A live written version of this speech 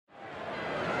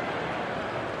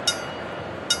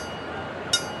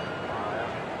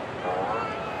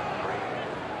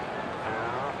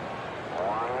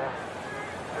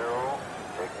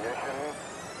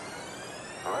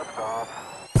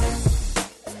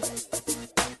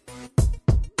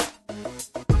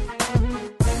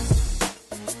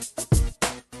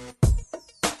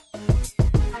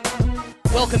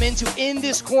Welcome into In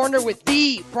This Corner with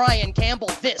the Brian Campbell.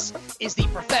 This is the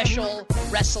professional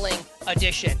wrestling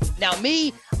edition. Now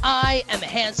me, I am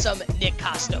handsome Nick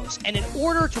Kostos, and in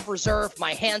order to preserve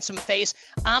my handsome face,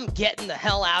 I'm getting the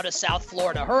hell out of South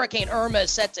Florida. Hurricane Irma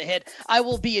is set to hit. I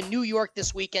will be in New York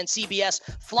this weekend, CBS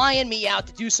flying me out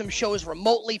to do some shows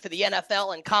remotely for the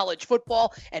NFL and college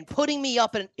football, and putting me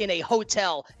up in a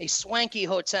hotel, a swanky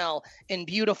hotel in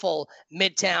beautiful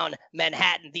Midtown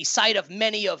Manhattan, the site of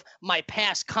many of my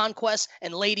past conquests.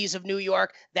 And ladies of New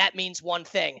York, that means one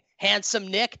thing: handsome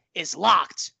Nick is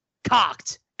locked,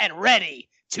 cocked, and ready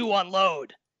to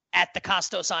unload. At the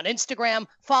Kostos on Instagram,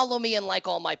 follow me and like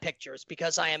all my pictures,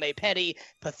 because I am a petty,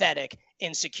 pathetic,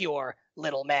 insecure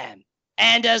little man.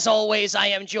 And as always, I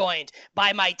am joined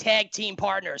by my tag team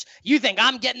partners. You think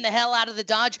I'm getting the hell out of the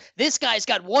Dodge? This guy's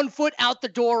got 1 foot out the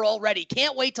door already.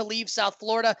 Can't wait to leave South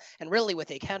Florida. And really,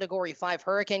 with a Category 5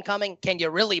 hurricane coming, can you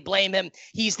really blame him?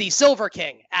 He's the Silver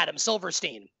King, Adam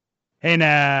Silverstein. Hey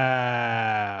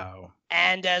now.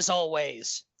 And as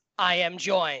always, I am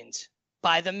joined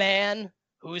by the man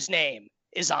whose name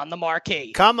is on the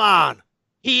marquee. Come on.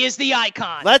 He is the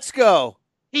icon. Let's go.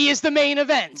 He is the main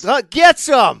event. Get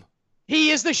some.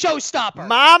 He is the showstopper.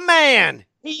 My man.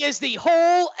 He is the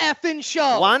whole effing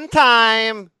show. One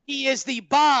time. He is the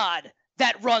bod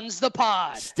that runs the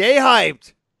pod. Stay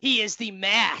hyped. He is the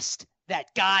mast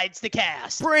that guides the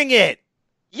cast. Bring it.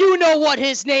 You know what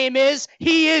his name is.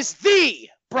 He is the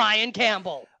Brian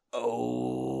Campbell.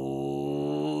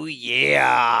 Oh,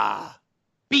 yeah.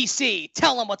 BC,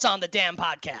 tell him what's on the damn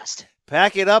podcast.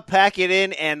 Pack it up, pack it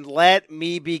in, and let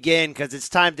me begin, because it's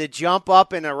time to jump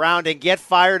up and around and get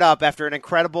fired up after an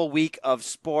incredible week of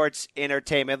sports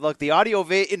entertainment. Look, the audio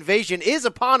invasion is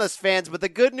upon us, fans, but the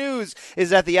good news is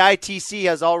that the ITC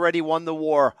has already won the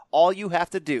war. All you have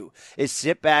to do is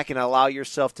sit back and allow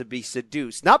yourself to be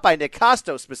seduced. Not by Nick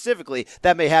Kostos specifically,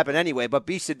 that may happen anyway, but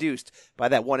be seduced by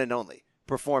that one and only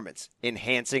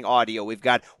performance-enhancing audio. We've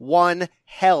got one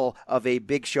hell of a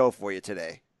big show for you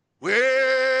today.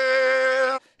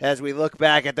 As we look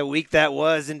back at the week that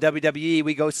was in WWE,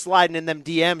 we go sliding in them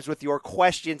DMs with your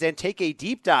questions and take a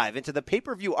deep dive into the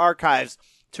pay-per-view archives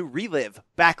to relive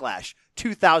Backlash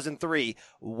 2003,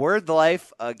 Word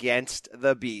Life against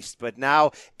the Beast. But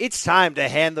now it's time to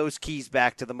hand those keys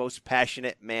back to the most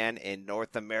passionate man in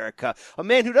North America. A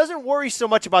man who doesn't worry so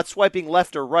much about swiping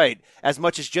left or right as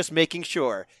much as just making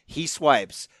sure he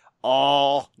swipes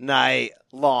all night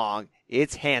long.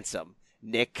 It's handsome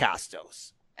Nick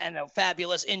Kostos. And a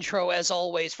fabulous intro, as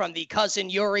always, from the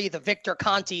cousin Yuri, the Victor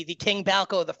Conti, the King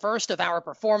Balco, the first of our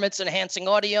performance-enhancing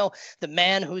audio, the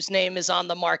man whose name is on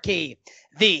the marquee,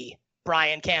 the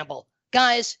Brian Campbell.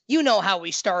 Guys, you know how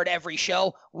we start every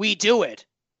show. We do it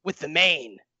with the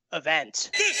main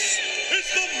event. This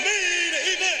is the main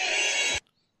event.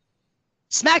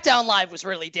 SmackDown Live was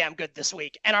really damn good this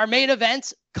week, and our main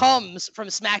event comes from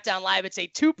SmackDown Live. It's a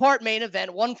two-part main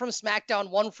event, one from SmackDown,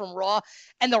 one from Raw,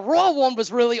 and the Raw one was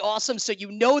really awesome, so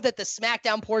you know that the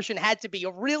SmackDown portion had to be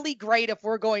really great if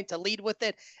we're going to lead with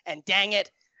it, and dang it,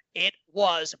 it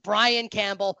was. Brian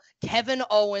Campbell, Kevin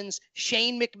Owens,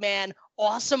 Shane McMahon,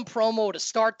 awesome promo to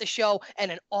start the show,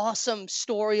 and an awesome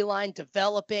storyline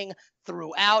developing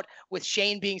throughout, with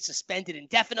Shane being suspended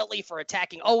indefinitely for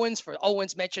attacking Owens, for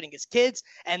Owens mentioning his kids,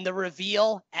 and the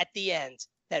reveal at the end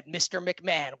that Mr.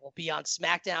 McMahon will be on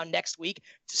SmackDown next week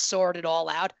to sort it all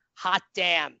out. Hot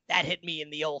damn, that hit me in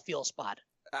the old feel spot.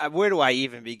 Where do I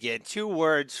even begin? 2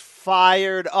 words,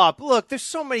 fired up. Look, there's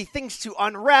so many things to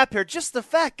unwrap here. Just the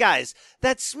fact, guys,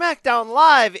 that SmackDown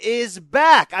Live is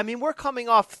back. I mean, we're coming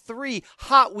off 3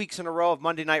 hot weeks in a row of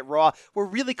Monday Night Raw. We're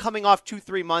really coming off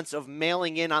 2-3 months of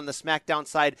mailing in on the SmackDown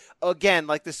side. Again,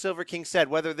 like the Silver King said,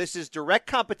 whether this is direct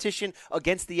competition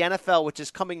against the NFL, which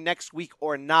is coming next week,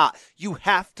 or not, you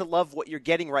have to love what you're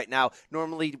getting right now,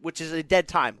 normally, which is a dead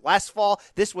time. Last fall,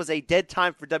 this was a dead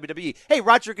time for WWE. Hey,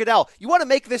 Roger Goodell, you want to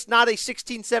make this not a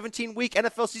 16-17 week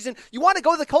NFL season? You want to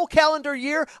go the whole calendar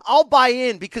year? I'll buy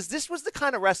in, because this was the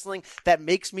kind of wrestling that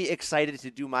makes me excited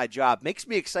to do my job, makes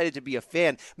me excited to be a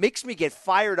fan, makes me get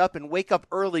fired up and wake up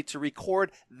early to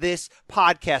record this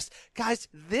podcast. Guys,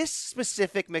 this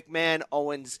specific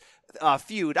McMahon-Owens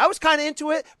feud, I was kind of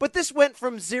into it, but this went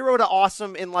from 0 to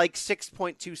awesome in like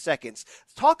 6.2 seconds.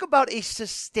 Talk about a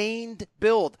sustained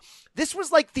build. This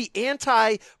was like the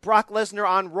anti-Brock Lesnar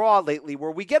on Raw lately, where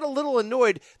we get a little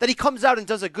annoyed that he comes out and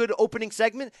does a good opening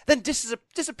segment, then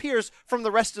disappears from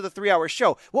the rest of the 3-hour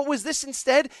show. What was this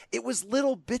instead? It was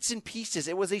little bits and pieces.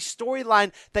 It was a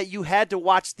storyline that you had to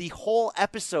watch the whole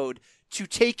episode to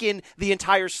take in the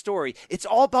entire story. It's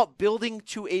all about building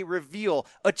to a reveal,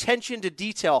 attention to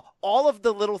detail, all of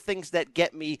the little things that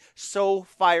get me so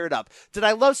fired up. Did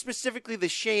I love specifically the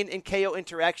Shane and KO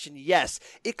interaction? Yes.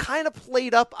 It kind of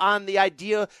played up on the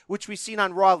idea which we've seen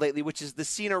on Raw lately, which is the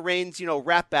Cena Reigns,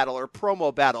 rap battle or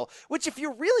promo battle, which if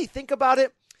you really think about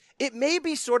it, it may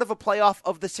be sort of a playoff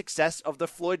of the success of the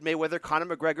Floyd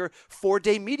Mayweather-Conor McGregor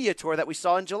 4-day media tour that we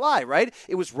saw in July, right?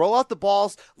 It was roll out the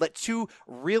balls, let two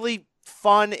really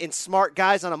fun and smart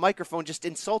guys on a microphone just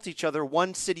insult each other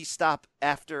one city stop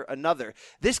after another.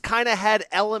 This kind of had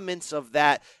elements of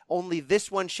that, only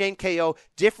this one, Shane KO,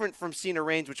 different from Cena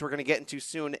Reigns, which we're going to get into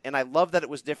soon, and I love that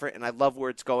it was different, and I love where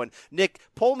it's going. Nick,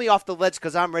 pull me off the ledge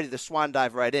because I'm ready to swan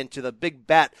dive right into the big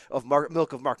bat of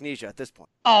milk of Magnesia at this point.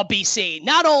 Oh, BC,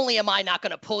 not only am I not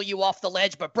going to pull you off the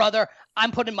ledge, but brother,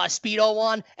 I'm putting my Speedo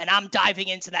on, and I'm diving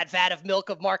into that vat of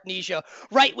milk of Magnesia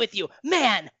right with you.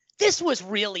 Man, this was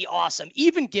really awesome,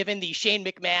 even given the Shane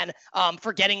McMahon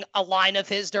forgetting a line of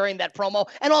his during that promo.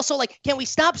 And also, can we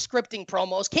stop scripting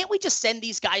promos? Can't we just send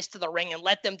these guys to the ring and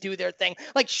let them do their thing?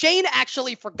 Shane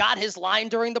actually forgot his line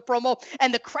during the promo,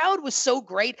 and the crowd was so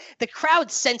great. The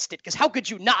crowd sensed it, because how could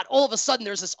you not? All of a sudden,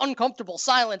 there's this uncomfortable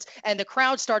silence, and the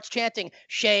crowd starts chanting,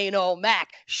 Shane O'Mac,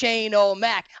 Shane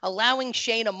O'Mac, allowing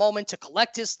Shane a moment to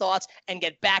collect his thoughts and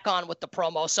get back on with the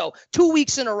promo. So 2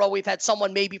 weeks in a row, we've had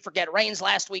someone maybe forget Reigns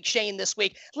last week, Shane this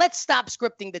week. Let's stop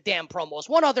scripting the damn promos.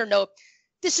 One other note.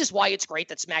 This is why it's great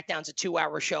that SmackDown's a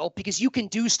 2-hour show, because you can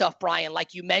do stuff, Brian,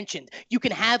 like you mentioned. You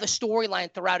can have a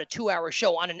storyline throughout a 2-hour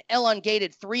show. On an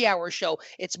elongated 3-hour show,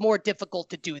 it's more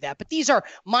difficult to do that. But these are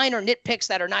minor nitpicks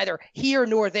that are neither here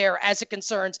nor there as it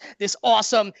concerns this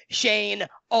awesome Shane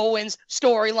Owens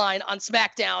storyline on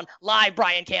SmackDown Live.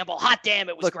 Brian Campbell, hot damn,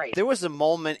 it was great. There was a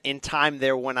moment in time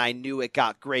there when I knew it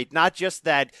got great. Not just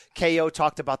that KO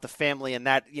talked about the family and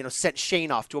that, sent Shane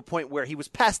off to a point where he was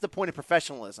past the point of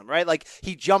professionalism, right?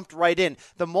 He jumped right in.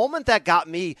 The moment that got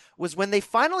me was when they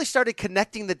finally started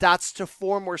connecting the dots to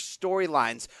form more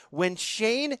storylines. When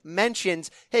Shane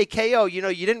mentions, hey, KO, you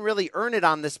didn't really earn it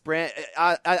on this brand,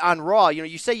 on Raw.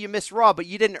 You say you missed Raw, but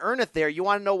you didn't earn it there. You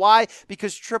want to know why?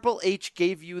 Because Triple H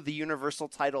gave you the Universal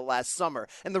title last summer.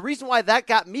 And the reason why that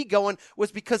got me going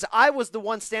was because I was the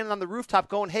one standing on the rooftop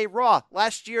going, hey, Raw,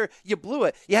 last year you blew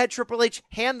it. You had Triple H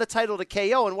hand the title to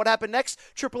KO, and what happened next?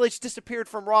 Triple H disappeared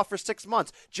from Raw for 6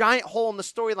 months. Giant hole in the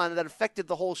storyline that affected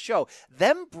the whole show.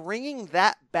 Them bringing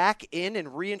that back in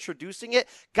and reintroducing it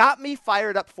got me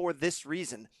fired up for this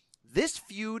reason. This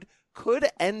feud could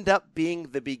end up being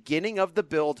the beginning of the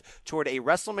build toward a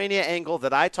WrestleMania angle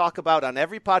that I talk about on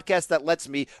every podcast that lets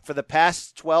me for the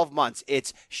past 12 months.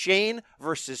 It's Shane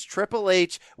versus Triple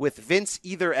H, with Vince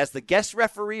either as the guest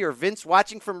referee or Vince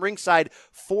watching from ringside,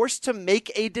 forced to make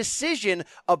a decision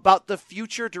about the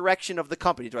future direction of the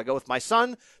company. Do I go with my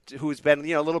son, who's been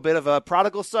a little bit of a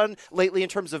prodigal son lately in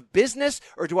terms of business,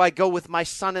 or do I go with my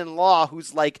son-in-law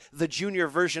who's like the junior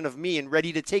version of me and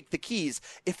ready to take the keys?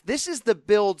 If this is the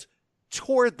build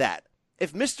toward that,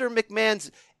 if Mr.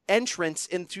 McMahon's entrance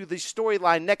into the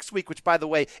storyline next week, which by the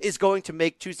way is going to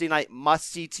make Tuesday night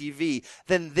must-see TV,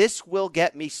 then this will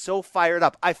get me so fired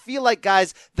up. I feel like,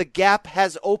 guys, the gap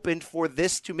has opened for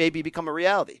this to maybe become a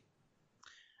reality.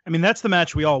 I mean, that's the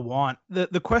match we all want.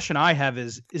 The question I have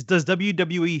is does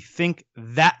WWE think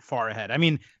that far ahead? I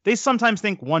mean, they sometimes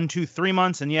think 1, 2, 3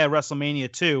 months and WrestleMania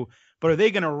 2, but are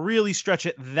they going to really stretch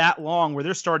it that long where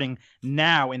they're starting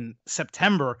now in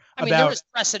September? I mean, there was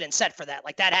precedent set for that.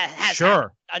 That has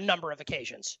happened a number of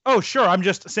occasions. Oh, sure. I'm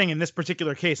just saying in this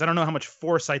particular case, I don't know how much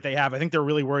foresight they have. I think they're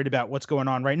really worried about what's going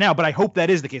on right now, but I hope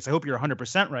that is the case. I hope you're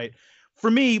 100% right.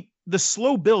 For me, the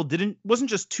slow build wasn't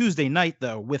just Tuesday night,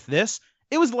 though, with this.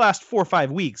 It was the last 4 or 5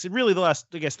 weeks. It really the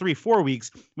last, 3-4 weeks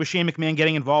with Shane McMahon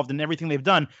getting involved in everything they've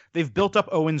done. They've built up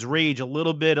Owens' rage a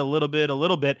little bit,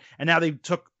 and now they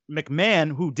took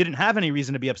McMahon, who didn't have any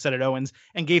reason to be upset at Owens,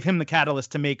 and gave him the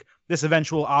catalyst to make this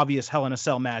eventual obvious Hell in a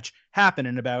Cell match happen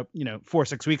in about 4 or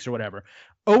 6 weeks or whatever.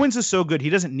 Owens is so good, he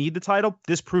doesn't need the title.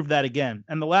 This proved that again.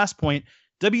 And the last point,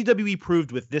 WWE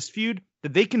proved with this feud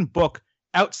that they can book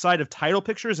outside of title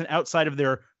pictures and outside of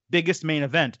their biggest main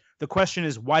event. The question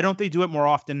is, why don't they do it more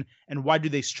often, and why do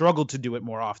they struggle to do it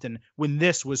more often when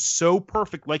this was so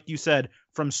perfect, like you said,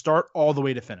 from start all the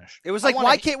way to finish? It was like,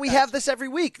 why can't we have this every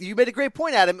week? You made a great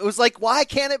point, Adam. It was like, why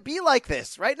can't it be like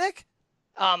this? Right, Nick?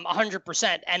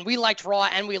 100%. And we liked Raw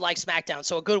and we liked SmackDown.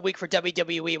 So a good week for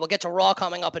WWE. We'll get to Raw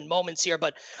coming up in moments here,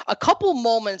 but a couple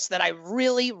moments that I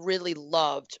really, really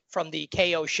loved from the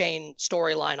KO Shane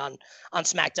storyline on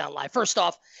SmackDown Live. First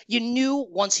off, you knew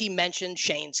once he mentioned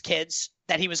Shane's kids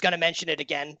that he was going to mention it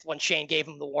again when Shane gave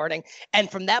him the warning. And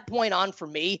from that point on, for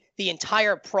me, the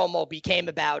entire promo became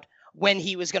about when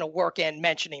he was going to work in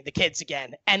mentioning the kids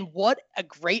again. And what a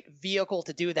great vehicle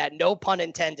to do that, no pun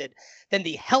intended, than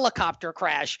the helicopter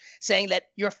crash, saying that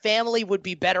your family would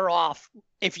be better off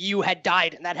if you had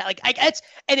died in that. It's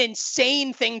an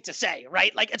insane thing to say,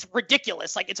 right? Like, it's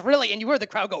ridiculous. Like, it's really, and you heard the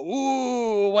crowd go,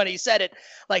 ooh, when he said it.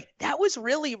 Like, that was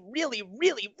really, really,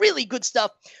 really, really good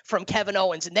stuff from Kevin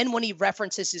Owens. And then when he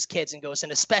references his kids and goes,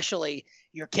 and especially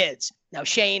your kids. Now,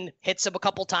 Shane hits him a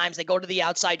couple times. They go to the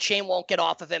outside. Shane won't get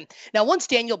off of him. Now, once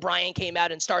Daniel Bryan came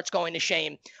out and starts going to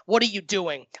Shane, what are you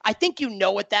doing? I think you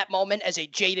know at that moment as a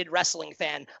jaded wrestling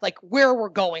fan, like where we're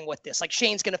going with this. Like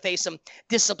Shane's going to face some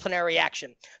disciplinary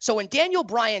action. So when Daniel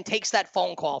Bryan takes that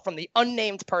phone call from the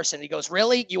unnamed person, he goes,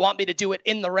 really? You want me to do it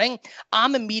in the ring?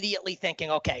 I'm immediately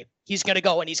thinking, okay, he's going to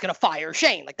go and he's going to fire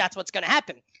Shane. Like that's what's going to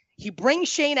happen. He brings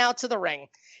Shane out to the ring.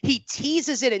 He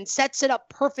teases it and sets it up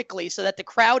perfectly so that the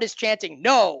crowd is chanting,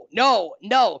 no, no,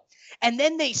 no. And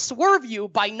then they swerve you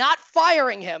by not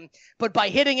firing him, but by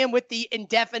hitting him with the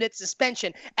indefinite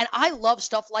suspension. And I love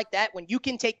stuff like that when you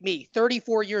can take me,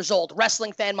 34 years old,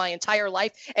 wrestling fan my entire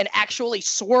life, and actually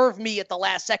swerve me at the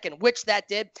last second, which that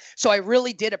did. So I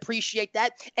really did appreciate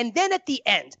that. And then at the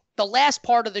end, the last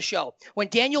part of the show, when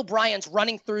Daniel Bryan's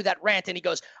running through that rant and he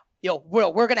goes, we're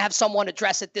going to have someone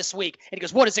address it this week. And he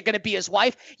goes, what is it going to be, his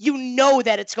wife? You know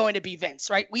that it's going to be Vince,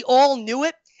 right? We all knew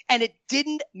it. And it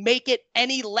didn't make it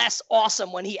any less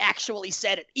awesome when he actually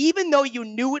said it. Even though you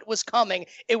knew it was coming,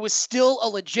 it was still a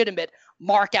legitimate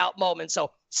mark out moment.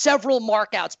 So several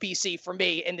markouts, PC, for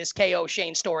me in this KO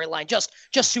Shane storyline. Just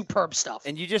superb stuff.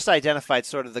 And you just identified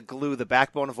sort of the glue, the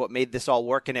backbone of what made this all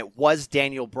work, and it was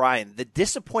Daniel Bryan. The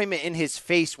disappointment in his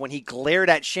face when he glared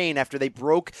at Shane after they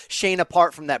broke Shane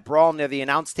apart from that brawl near the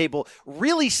announce table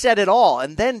really said it all.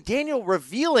 And then Daniel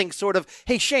revealing sort of,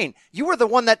 hey, Shane, you were the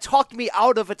one that talked me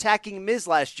out of attacking Miz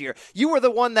last year. You were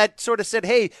the one that sort of said,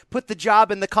 hey, put the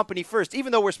job in the company first,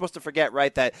 even though we're supposed to forget,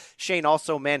 right, that Shane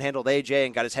also manhandled AJ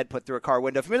and got his head put through a car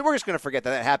window. I mean, we're just going to forget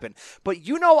that happened. But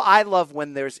you know, I love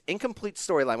when there's incomplete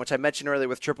storyline, which I mentioned earlier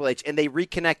with Triple H, and they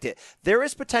reconnect it. There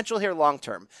is potential here long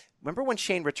term. Remember when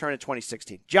Shane returned in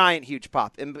 2016? Giant, huge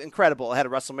pop. Incredible ahead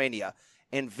of WrestleMania.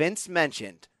 And Vince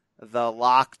mentioned the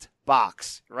locked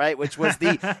box, right? Which was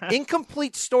the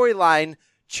incomplete storyline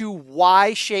to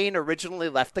why Shane originally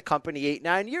left the company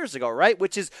 8-9 years ago, right?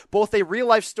 Which is both a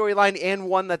real-life storyline and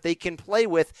one that they can play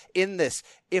with in this.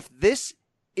 If this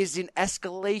is an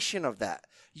escalation of that,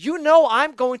 you know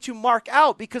I'm going to mark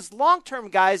out, because long-term,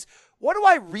 guys, what do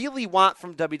I really want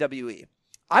from WWE?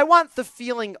 I want the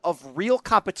feeling of real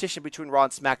competition between Raw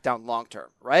and SmackDown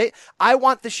long-term, right? I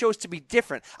want the shows to be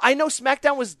different. I know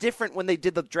SmackDown was different when they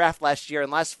did the draft last year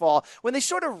and last fall, when they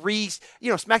sort of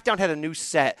SmackDown had a new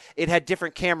set. It had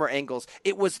different camera angles.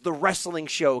 It was the wrestling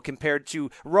show compared to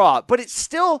Raw, but it's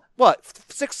still,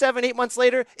 6, 7, 8 months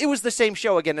later, it was the same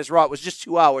show again as Raw. It was just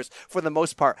 2 hours for the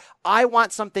most part. I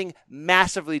want something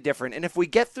massively different. And if we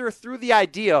get through the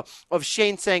idea of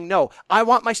Shane saying, no, I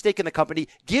want my stake in the company,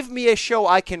 give me a show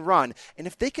I can run. And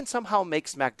if they can somehow make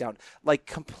SmackDown like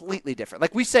completely different,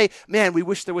 like we say, man, we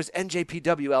wish there was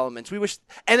NJPW elements. We wish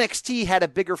NXT had a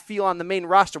bigger feel on the main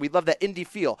roster. We love that indie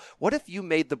feel. What if you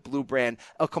made the Blue brand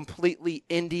a completely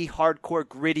indie, hardcore,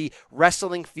 gritty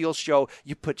wrestling feel show?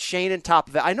 You put Shane on top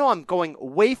of it. I know I'm going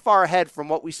way far ahead from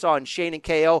what we saw in Shane and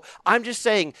KO. I'm just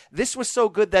saying this was so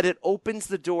good that it opens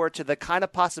the door to the kind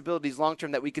of possibilities long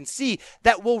term that we can see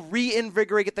that will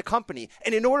reinvigorate the company.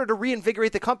 And in order to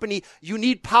reinvigorate the company, you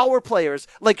need power players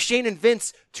like Shane and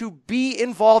Vince to be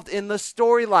involved in the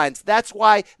storylines. That's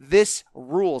why this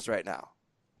rules right now.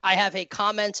 I have a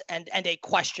comment and a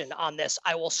question on this.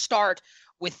 I will start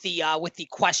with the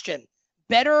question.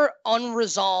 Better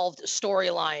unresolved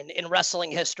storyline in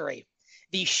wrestling history: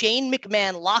 the Shane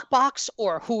McMahon lockbox,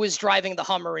 or who is driving the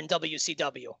Hummer in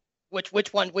WCW?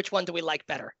 Which one do we like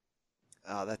better?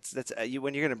 Oh, that's you.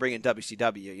 When you're going to bring in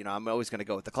WCW, I'm always going to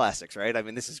go with the classics, right? I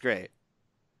mean, this is great.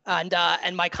 And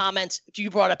my comments, you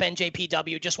brought up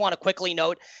NJPW. Just want to quickly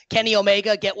note, Kenny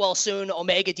Omega, get well soon.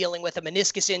 Omega dealing with a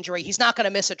meniscus injury. He's not going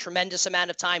to miss a tremendous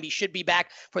amount of time. He should be back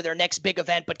for their next big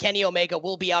event, but Kenny Omega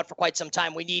will be out for quite some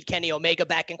time. We need Kenny Omega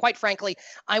back. And quite frankly,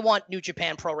 I want New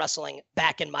Japan Pro Wrestling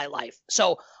back in my life.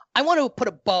 So I want to put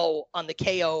a bow on the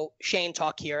KO Shane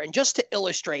talk here. And just to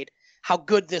illustrate how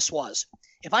good this was,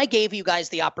 if I gave you guys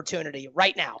the opportunity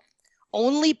right now,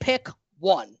 only pick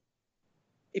one,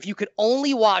 if you could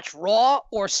only watch Raw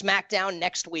or SmackDown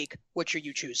next week, which are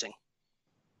you choosing?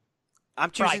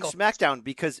 I'm choosing SmackDown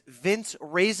because Vince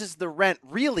raises the rent,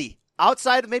 really,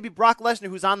 outside of maybe Brock Lesnar,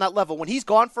 who's on that level. When he's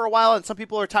gone for a while, and some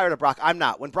people are tired of Brock, I'm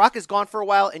not. When Brock is gone for a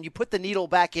while and you put the needle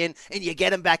back in and you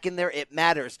get him back in there, it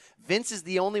matters. Vince is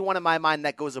the only one in my mind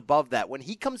that goes above that. When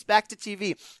he comes back to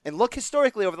TV, and look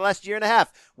historically over the last year and a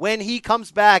half, when he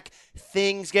comes back,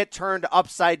 things get turned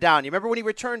upside down. You remember when he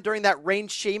returned during that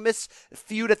Reigns-Sheamus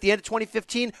feud at the end of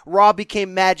 2015? Raw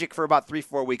became magic for about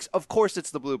 3-4 weeks. Of course,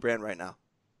 it's the blue brand right now.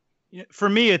 For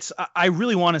me, I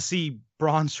really want to see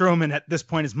Braun Strowman at this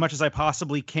point as much as I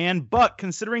possibly can, but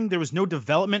considering there was no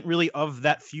development really of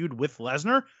that feud with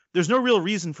Lesnar, there's no real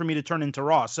reason for me to tune into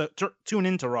Raw. So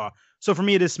for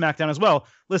me, it is SmackDown as well.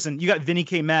 Listen, you got Vinny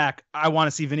K. Mac. I want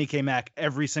to see Vinny K. Mac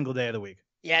every single day of the week.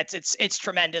 Yeah, it's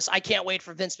tremendous. I can't wait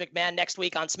for Vince McMahon next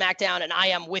week on SmackDown, and I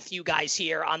am with you guys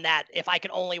here on that. If I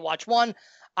could only watch one,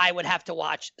 I would have to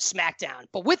watch SmackDown.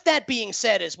 But with that being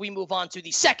said, as we move on to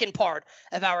the second part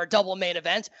of our double main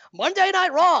event, Monday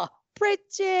Night Raw,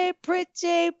 pretty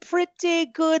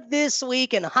good this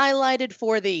week, and highlighted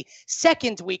for the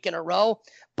second week in a row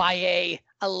by a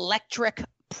electric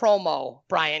promo,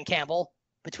 Brian Campbell,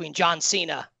 between John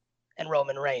Cena and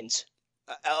Roman Reigns.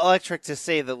 Electric to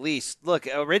say the least. Look,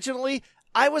 originally,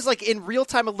 I was like in real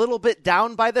time a little bit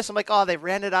down by this. I'm like, oh, they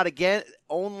ran it out again,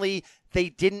 only they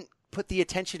didn't put the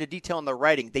attention to detail in the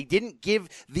writing. They didn't give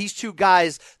these two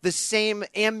guys the same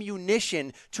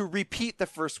ammunition to repeat the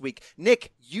first week.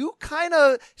 Nick, you kind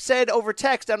of said over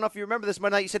text, I don't know if you remember this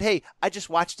Monday night, you said, hey, I just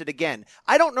watched it again.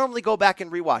 I don't normally go back and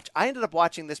rewatch. I ended up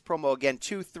watching this promo again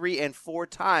 2, 3, and 4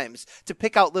 times to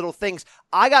pick out little things.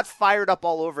 I got fired up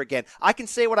all over again. I can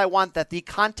say what I want, that the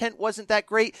content wasn't that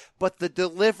great, but the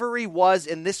delivery was,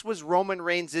 and this was Roman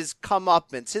Reigns'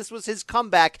 comeuppance. This was his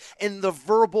comeback in the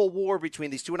verbal war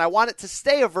between these two, and I want it to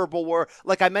stay a verbal war,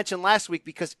 like I mentioned last week,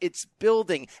 because it's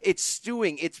building, it's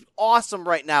stewing, it's awesome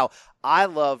right now. I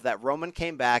love that Roman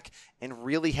came back and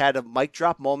really had a mic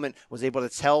drop moment, was able to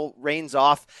tell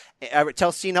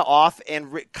tell Cena off,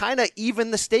 and kind of even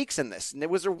the stakes in this. And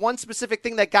was there one specific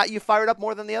thing that got you fired up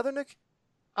more than the other, Nick?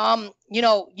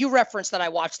 You referenced that I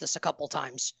watched this a couple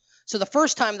times. So the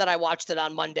first time that I watched it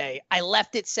on Monday, I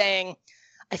left it saying,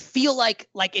 I feel like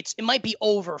it might be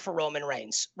over for Roman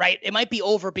Reigns, right? It might be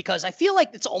over because I feel like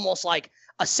it's almost like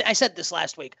I said this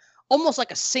last week, almost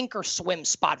like a sink or swim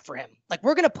spot for him. Like,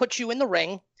 we're going to put you in the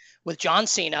ring with John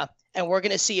Cena, and we're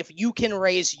going to see if you can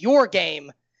raise your game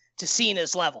to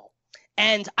Cena's level.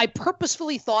 And I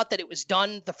purposefully thought that it was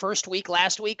done the first week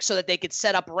last week so that they could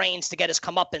set up Reigns to get his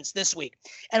comeuppance this week.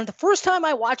 And the first time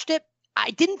I watched it,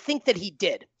 I didn't think that he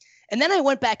did. And then I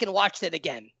went back and watched it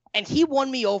again. And he won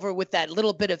me over with that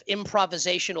little bit of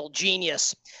improvisational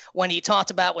genius when he talked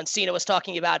about, when Cena was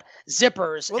talking about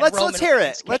zippers. Well, let's hear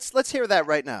it. Let's hear that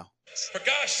right now. For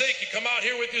gosh sake, you come out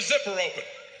here with your zipper open.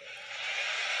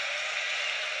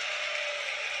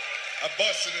 I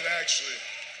busted it, actually.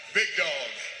 Big dog.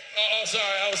 Oh, sorry.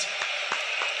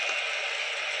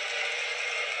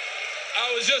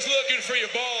 I was just looking for your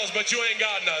balls, but you ain't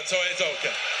got none, so it's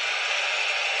okay.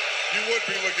 You would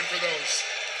be looking for those.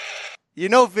 You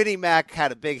know Vinnie Mac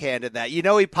had a big hand in that. You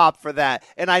know he popped for that.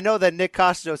 And I know that Nick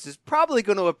Kostos is probably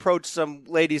going to approach some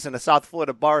ladies in a South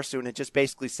Florida bar soon and just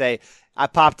basically say, I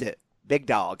popped it, big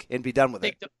dog, and be done with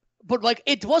it. But,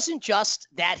 it wasn't just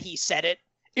that he said it.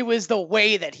 It was the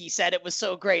way that he said it was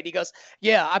so great. He goes,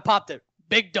 yeah, I popped it,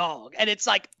 big dog. And it's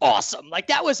awesome.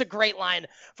 That was a great line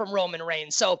from Roman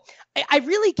Reigns. So I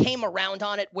really came around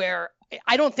on it where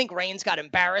I don't think Reigns got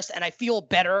embarrassed, and I feel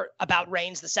better about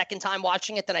Reigns the second time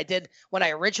watching it than I did when I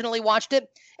originally watched it.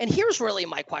 And here's really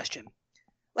my question.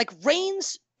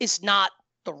 Reigns is not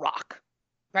The Rock,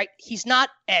 right? He's not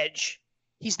Edge.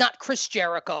 He's not Chris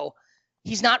Jericho.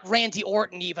 He's not Randy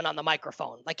Orton even on the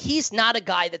microphone. He's not a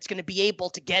guy that's going to be able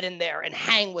to get in there and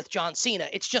hang with John Cena.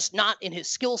 It's just not in his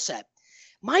skill set.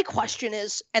 My question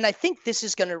is, and I think this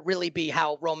is going to really be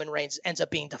how Roman Reigns ends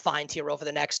up being defined here over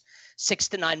the next 6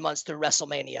 to 9 months through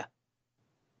WrestleMania.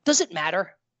 Does it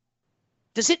matter?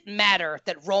 Does it matter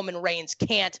that Roman Reigns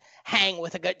can't hang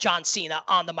with a John Cena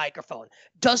on the microphone?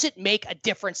 Does it make a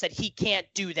difference that he can't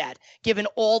do that, given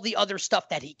all the other stuff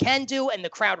that he can do and the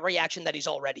crowd reaction that he's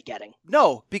already getting?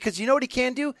 No, because you know what he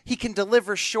can do? He can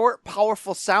deliver short,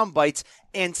 powerful sound bites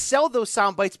and sell those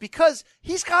sound bites because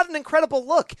he's got an incredible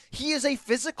look. He is a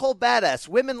physical badass.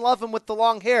 Women love him with the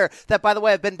long hair that, by the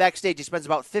way, I've been backstage. He spends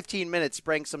about 15 minutes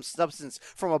spraying some substance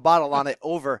from a bottle on it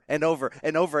over and over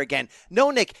and over again. No,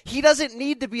 Nick, he doesn't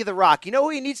need to be The Rock. You know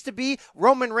who he needs to be?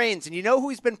 Roman Reigns. And you know who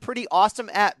he's been pretty awesome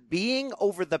at being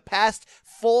over the past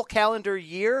full calendar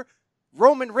year?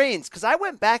 Roman Reigns, because I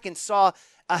went back and saw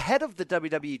ahead of the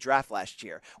WWE draft last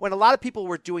year, when a lot of people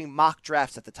were doing mock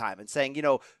drafts at the time and saying,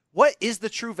 what is the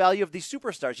true value of these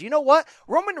superstars? You know what?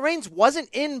 Roman Reigns wasn't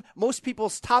in most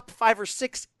people's top 5 or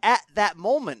 6 at that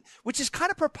moment, which is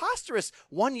kind of preposterous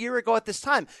 1 year ago at this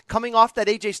time. Coming off that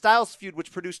AJ Styles feud,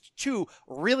 which produced 2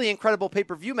 really incredible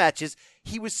pay-per-view matches,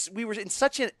 we were in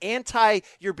such an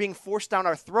you're being forced down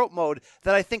our throat mode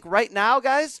that I think right now,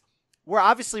 guys, we're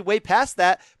obviously way past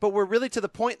that, but we're really to the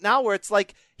point now where it's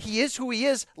like, he is who he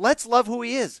is. Let's love who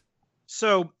he is.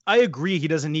 So I agree he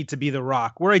doesn't need to be The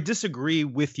Rock. Where I disagree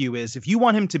with you is if you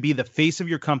want him to be the face of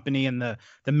your company and the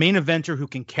main eventer who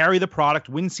can carry the product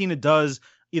when Cena does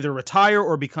either retire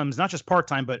or becomes not just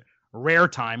part-time, but rare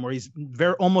time where he's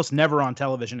almost never on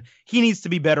television, he needs to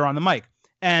be better on the mic.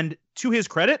 And to his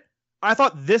credit, I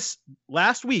thought this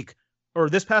last week or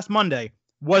this past Monday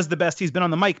was the best he's been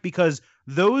on the mic because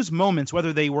those moments,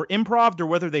 whether they were improv or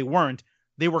whether they weren't,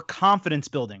 they were confidence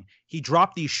building. He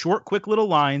dropped these short, quick little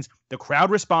lines. The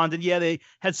crowd responded. Yeah, they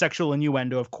had sexual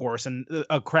innuendo, of course, and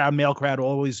male crowd will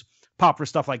always pop for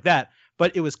stuff like that.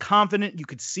 But it was confident. You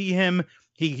could see him.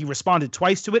 He responded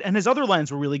twice to it, and his other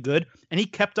lines were really good, and he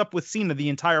kept up with Cena the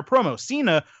entire promo.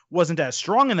 Cena wasn't as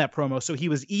strong in that promo, so he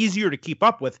was easier to keep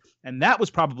up with, and that was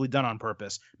probably done on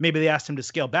purpose. Maybe they asked him to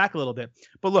scale back a little bit.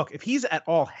 But look, if he's at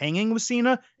all hanging with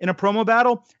Cena in a promo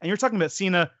battle, and you're talking about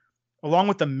Cena along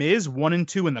with The Miz, 1 and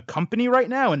 2 in the company right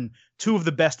now, and 2 of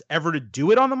the best ever to do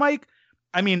it on the mic,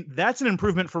 I mean, that's an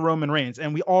improvement for Roman Reigns,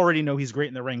 and we already know he's great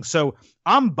in the ring. So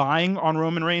I'm buying on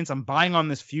Roman Reigns. I'm buying on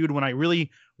this feud when I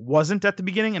really wasn't at the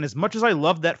beginning. And as much as I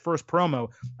loved that first promo,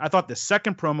 I thought the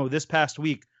second promo this past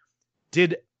week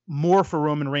did more for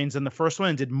Roman Reigns than the first one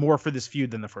and did more for this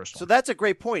feud than the first one. So that's a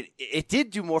great point. It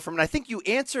did do more for him. And I think you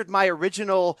answered my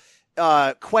original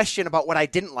question about what I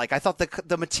didn't like. I thought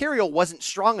the material wasn't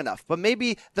strong enough, but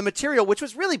maybe the material, which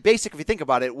was really basic if you think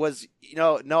about it, was,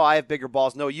 no, I have bigger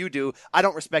balls. No, you do. I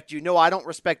don't respect you. No, I don't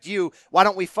respect you. Why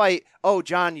don't we fight? Oh,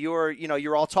 John,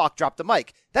 you're all talk. Drop the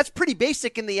mic. That's pretty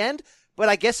basic in the end, but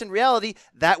I guess in reality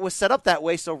that was set up that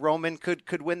way so Roman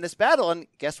could win this battle, and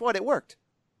guess what? It worked.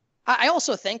 I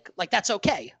also think that's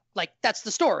okay. That's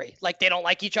the story. They don't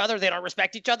like each other. They don't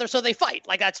respect each other. So they fight.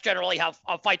 That's generally how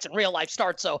fights in real life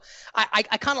start. So I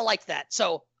kind of like that.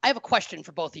 So I have a question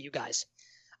for both of you guys.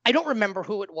 I don't remember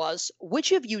who it was.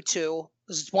 Which of you two,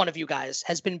 this is one of you guys,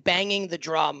 has been banging the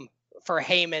drum for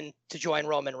Heyman to join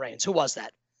Roman Reigns? Who was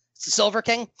that? It's the Silver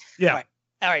King? Yeah.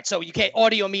 All right. So you can't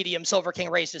audio medium. Silver King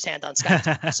raised his hand on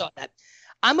Skype. I saw that.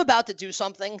 I'm about to do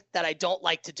something that I don't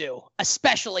like to do,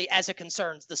 especially as it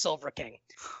concerns the Silver King.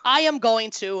 I am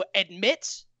going to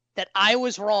admit that I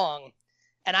was wrong,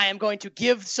 and I am going to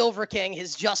give Silver King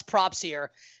his just props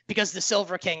here because the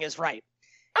Silver King is right.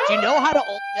 Do you know how to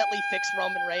ultimately fix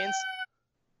Roman Reigns?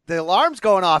 The alarm's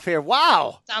going off here.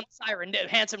 Wow. Sound siren.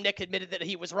 Handsome Nick admitted that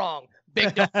he was wrong.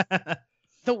 Big no.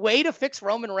 The way to fix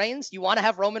Roman Reigns, you want to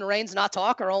have Roman Reigns not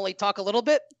talk or only talk a little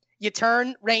bit? You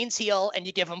turn Reigns heel and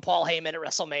you give him Paul Heyman at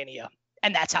WrestleMania.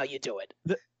 And that's how you do it.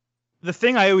 The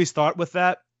thing I always thought with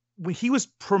that, when he was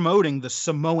promoting the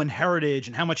Samoan heritage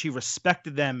and how much he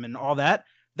respected them and all that,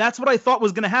 that's what I thought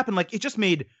was going to happen. It just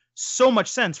made so much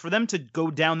sense for them to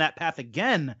go down that path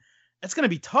again. It's going to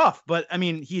be tough, but I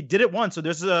mean, he did it once. So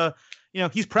there's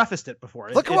he's prefaced it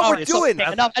before. Look at what we're doing.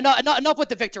 Enough with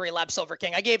the victory lap, Silver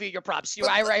King. I gave you your props.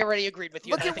 I already agreed with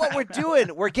you. Look at what we're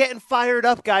doing. We're getting fired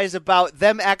up, guys, about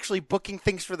them actually booking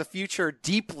things for the future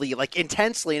deeply,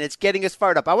 intensely, and it's getting us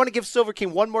fired up. I want to give Silver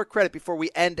King one more credit before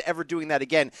we end ever doing that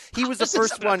again. He was the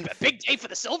first one. A big day for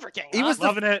the Silver King. He was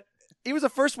loving it. He was the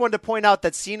first one to point out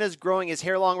that Cena's growing his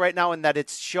hair long right now and that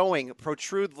it's showing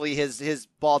protrudely his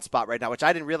bald spot right now, which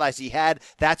I didn't realize he had.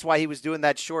 That's why he was doing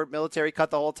that short military cut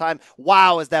the whole time.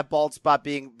 Wow, is that bald spot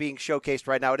being showcased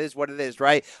right now? It is what it is,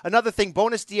 right? Another thing,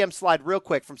 bonus DM slide real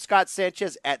quick from Scott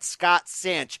Sanchez at Scott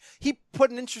Sanch. He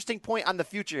put an interesting point on the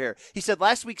future here. He said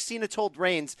last week Cena told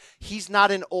Reigns he's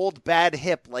not an old bad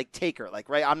hip like Taker,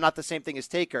 right? I'm not the same thing as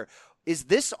Taker. Is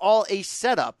this all a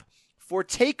setup for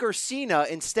Taker Cena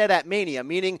instead at Mania,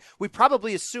 meaning we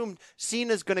probably assumed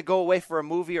Cena's going to go away for a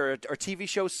movie or TV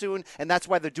show soon, and that's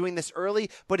why they're doing this early.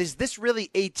 But is this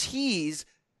really a tease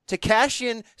to cash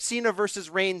in Cena versus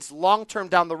Reigns long-term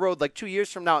down the road, 2 years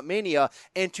from now at Mania,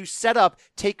 and to set up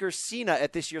Taker Cena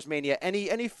at this year's Mania?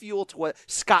 Any fuel to what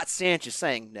Scott Sanch is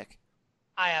saying, Nick?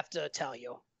 I have to tell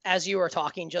you, as you were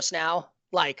talking just now,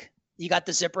 you got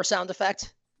the zipper sound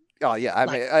effect? Oh, yeah.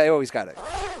 I always got it.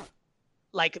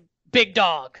 Big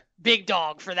dog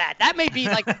for that. That may be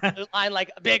the line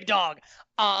big dog.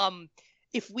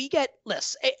 if we get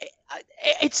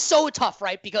it's so tough,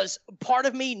 right? Because part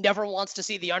of me never wants to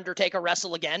see The Undertaker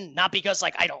wrestle again. Not because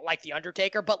like I don't like The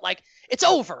Undertaker, but like it's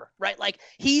over, right? Like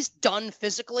he's done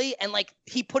physically, and like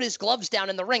he put his gloves down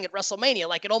in the ring at WrestleMania.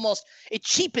 Like it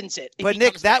cheapens it. But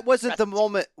Nick, that wasn't the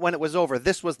moment when it was over.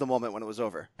 This was the moment when it was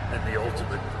over. And the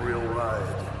ultimate thrill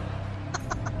ride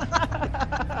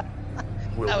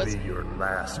will be your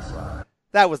last ride.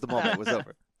 That was the moment it was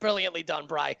over. Brilliantly done,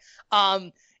 Bri.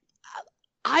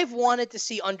 I've wanted to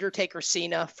see Undertaker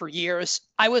Cena for years.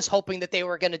 I was hoping that they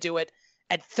were going to do it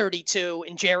at 32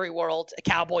 in Jerry World, a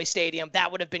Cowboy Stadium.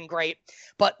 That would have been great.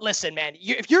 But listen, man,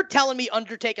 if you're telling me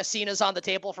Undertaker Cena's on the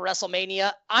table for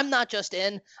WrestleMania, I'm not just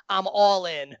in, I'm all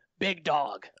in. Big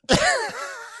dog.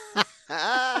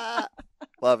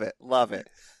 Love it. Love it.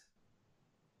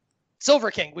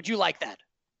 Silver King, would you like that?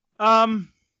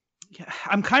 Yeah,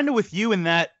 I'm kind of with you in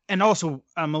that. And also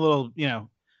I'm a little,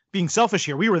 being selfish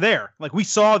here. We were there. Like we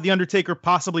saw The Undertaker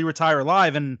possibly retire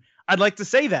live. And I'd like to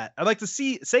say that. I'd like to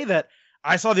say that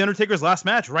I saw The Undertaker's last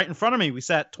match right in front of me. We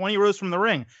sat 20 rows from the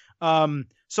ring.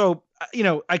 So,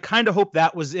 I kind of hope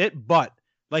that was it. But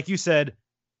like you said,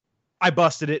 I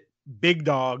busted it. Big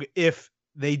dog. If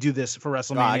they do this for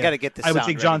WrestleMania, I got to get this. I would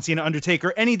take John Cena,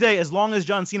 Undertaker any day, as long as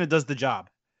John Cena does the job.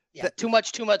 Yeah, too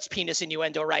much penis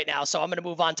innuendo right now. So I'm going to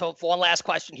move on to one last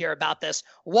question here about this.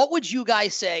 What would you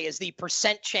guys say is the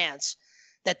 % chance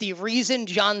that the reason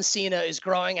John Cena is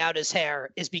growing out his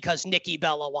hair is because Nikki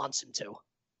Bella wants him to?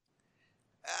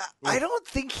 I don't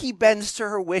think he bends to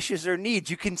her wishes or needs.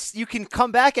 You can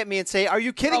come back at me and say, "Are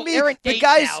you kidding me?" The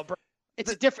guys. Now, bro.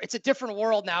 It's a different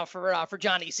world now for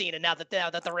Johnny Cena now that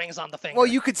the ring's on the finger. Well,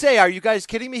 you could say, "Are you guys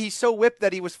kidding me?" He's so whipped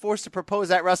that he was forced to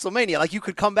propose at WrestleMania. Like you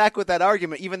could come back with that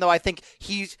argument, even though I think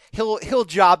he'll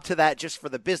job to that just for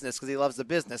the business because he loves the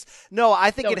business. No, I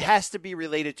think it has to be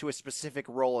related to a specific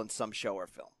role in some show or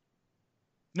film.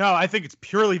 No, I think it's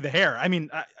purely the hair. I mean,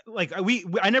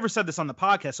 I never said this on the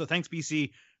podcast, so thanks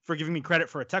BC for giving me credit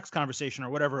for a text conversation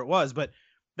or whatever it was. But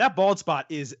that bald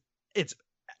spot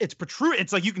it's protrude.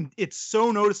 It's like it's so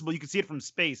noticeable. You can see it from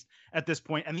space at this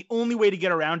point. And the only way to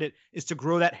get around it is to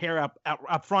grow that hair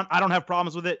up front. I don't have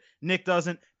problems with it. Nick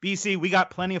doesn't. BC, we got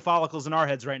plenty of follicles in our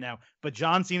heads right now, but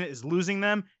John Cena is losing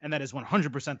them. And that is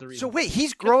 100% the reason. So wait,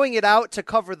 he's growing it out to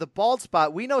cover the bald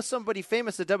spot. We know somebody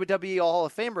famous, a WWE Hall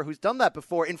of Famer, who's done that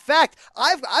before. In fact,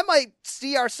 I might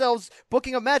see ourselves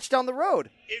booking a match down the road.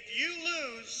 If you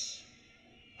lose,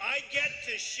 I get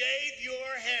to shave your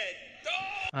head.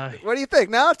 What do you think?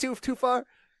 No, too far.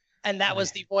 And that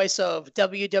was the voice of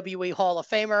WWE Hall of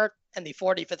Famer and the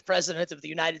 45th President of the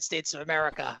United States of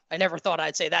America. I never thought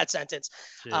I'd say that sentence.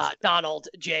 Donald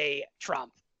J.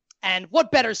 Trump. And what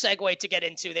better segue to get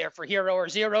into there for Hero or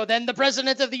Zero than the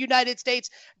President of the United States,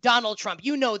 Donald Trump.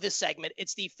 You know this segment.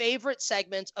 It's the favorite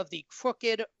segment of the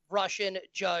crooked Russian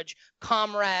judge,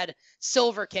 Comrade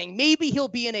Silver King. Maybe he'll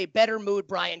be in a better mood,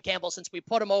 Brian Campbell, since we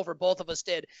put him over. Both of us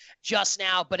did just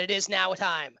now, but it is now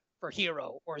time for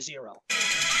Hero or Zero.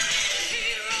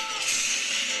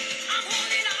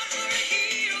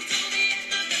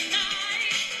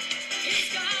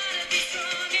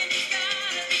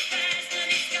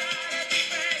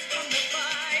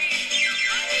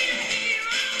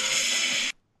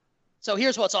 So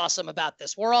here's what's awesome about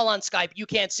this. We're all on Skype. You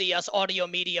can't see us, audio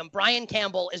medium. Brian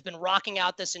Campbell has been rocking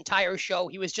out this entire show.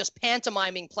 He was just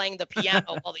pantomiming playing the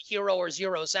piano while the Hero or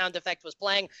Zero sound effect was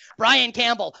playing. Brian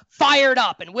Campbell fired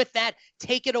up. And with that,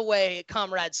 take it away,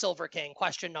 Comrade Silver King.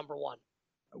 Question number 1.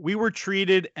 We were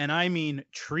treated, and I mean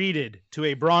treated, to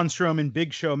a Braun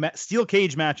Strowman-Big Show steel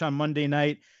cage match on Monday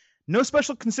night. No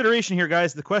special consideration here,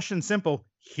 guys. The question's simple.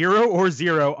 Hero or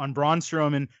Zero on Braun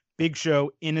Strowman Big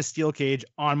Show in a steel cage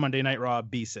on Monday Night Raw,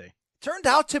 BC. Turned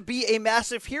out to be a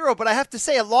massive hero, but I have to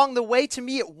say, along the way, to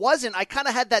me, it wasn't. I kind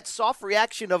of had that soft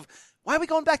reaction of, why are we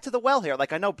going back to the well here?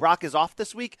 Like, I know Brock is off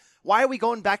this week. Why are we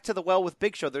going back to the well with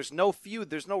Big Show? There's no feud.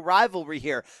 There's no rivalry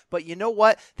here. But you know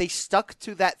what? They stuck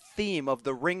to that theme of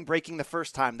the ring breaking the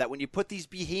first time, that when you put these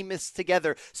behemoths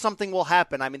together, something will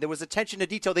happen. I mean, there was attention to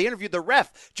detail. They interviewed the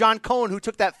ref, John Cohen, who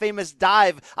took that famous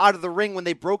dive out of the ring when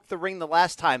they broke the ring the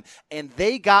last time. And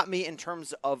they got me in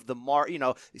terms of the mark,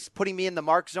 putting me in the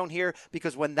mark zone here,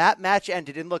 because when that match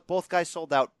ended, and look, both guys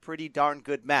sold out, pretty darn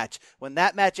good match. When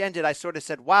that match ended, I sort of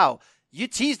said, wow, you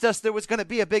teased us there was going to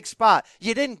be a big spot.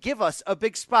 You didn't give us a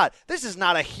big spot. This is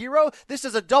not a hero. This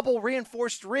is a double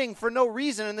reinforced ring for no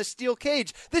reason in the steel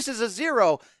cage. This is a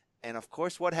zero. And of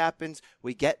course, what happens?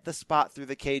 We get the spot through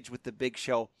the cage with the Big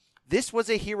Show. This was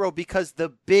a hero because the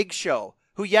Big Show,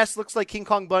 who, yes, looks like King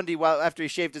Kong Bundy after he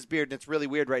shaved his beard, and it's really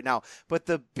weird right now, but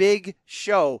the Big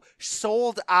Show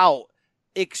sold out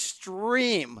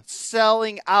extreme,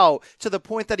 selling out to the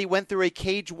point that he went through a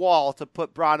cage wall to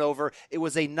put Braun over. It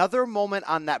was another moment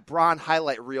on that Braun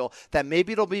highlight reel that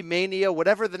maybe it'll be Mania,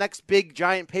 whatever the next big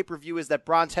giant pay-per-view is that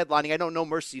Braun's headlining. I don't know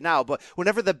Mercy now, but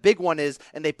whenever the big one is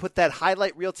and they put that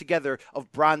highlight reel together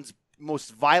of Braun's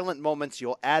most violent moments,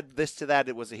 you'll add this to that.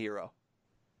 It was a hero.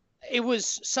 It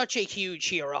was such a huge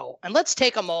hero. And let's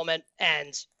take a moment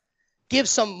and give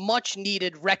some much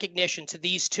needed recognition to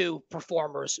these two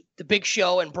performers, the Big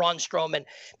Show and Braun Strowman,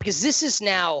 because this is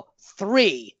now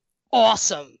 3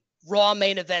 awesome Raw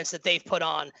main events that they've put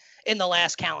on in the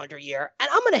last calendar year. And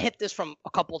I'm going to hit this from a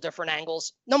couple different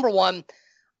angles. Number one,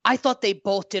 I thought they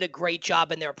both did a great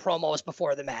job in their promos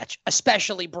before the match,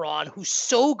 especially Braun, who's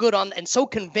so good on and so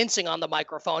convincing on the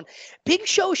microphone. Big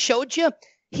Show showed you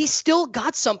he still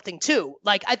got something too.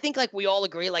 Like, I think like we all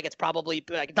agree, like it's probably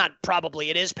like not probably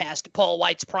it is past Paul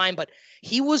White's prime, but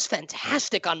he was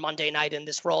fantastic on Monday night in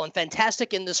this role and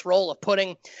fantastic in this role of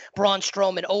putting Braun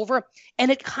Strowman over.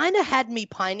 And it kind of had me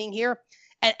pining here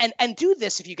and do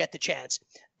this if you get the chance.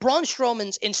 Braun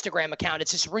Strowman's Instagram account,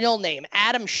 it's his real name,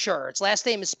 Adam Scherr. His last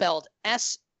name is spelled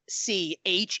Schcherr.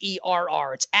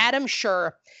 It's Adam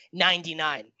Scherr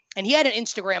 99. And he had an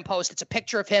Instagram post. It's a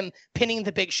picture of him pinning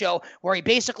the Big Show where he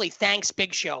basically thanks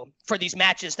Big Show for these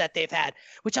matches that they've had,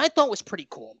 which I thought was pretty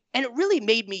cool. And it really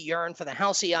made me yearn for the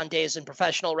halcyon days in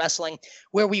professional wrestling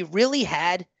where we really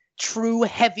had true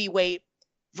heavyweight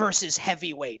versus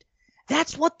heavyweight.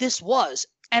 That's what this was.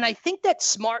 And I think that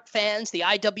smart fans, the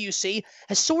IWC,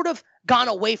 has sort of gone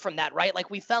away from that, right? Like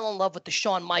we fell in love with the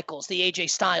Shawn Michaels, the AJ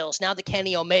Styles, now the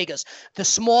Kenny Omegas, the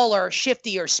smaller,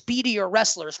 shiftier, speedier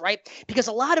wrestlers, right? Because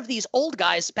a lot of these old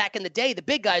guys back in the day, the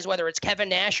big guys, whether it's Kevin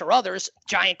Nash or others,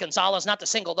 Giant Gonzalez, not to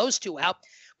single those two out,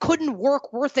 couldn't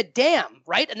work worth a damn,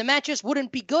 right? And the matches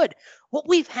wouldn't be good. What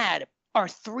we've had are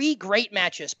 3 great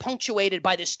matches punctuated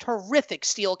by this terrific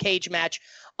steel cage match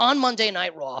on Monday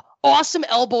Night Raw. Awesome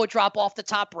elbow drop off the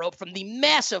top rope from the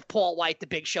massive Paul White, the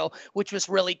Big Show, which was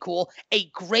really cool. A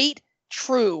great,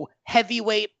 true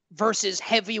heavyweight versus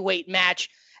heavyweight match.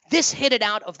 This hit it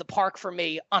out of the park for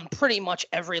me on pretty much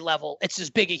every level. It's as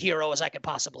big a hero as I could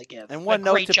possibly give. And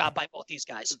great job by both these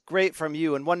guys. Great from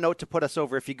you. And one note to put us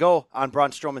over. If you go on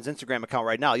Braun Strowman's Instagram account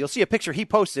right now, you'll see a picture he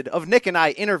posted of Nick and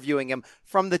I interviewing him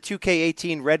from the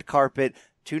 2K18 red carpet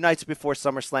 2 nights before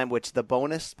SummerSlam, which the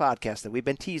bonus podcast that we've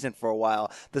been teasing for a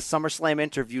while, the SummerSlam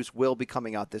interviews will be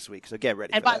coming out this week. So get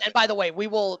ready for that. And by the way, we're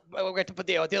going to put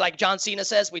like John Cena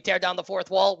says, we tear down the 4th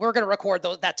wall. We're going to record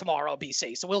that tomorrow,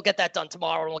 BC. So we'll get that done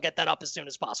tomorrow and we'll get that up as soon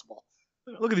as possible.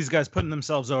 Look at these guys putting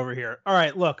themselves over here. All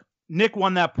right, look, Nick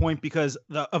won that point because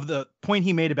of the point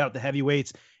he made about the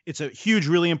heavyweights. It's a huge,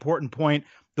 really important point.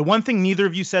 The one thing neither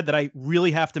of you said that I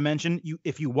really have to mention,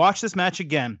 if you watch this match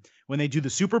again, when they do the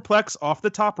superplex off the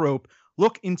top rope,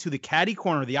 look into the caddy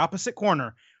corner, the opposite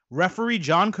corner. Referee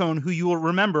John Cone, who you will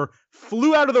remember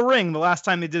flew out of the ring the last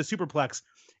time they did a superplex,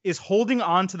 is holding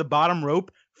on to the bottom rope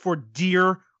for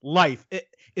dear life.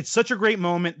 It's such a great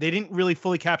moment. They didn't really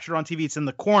fully capture it on TV. It's in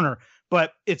the corner,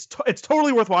 but it's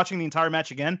totally worth watching the entire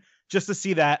match again just to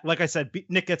see that. Like I said,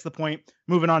 Nick gets the point.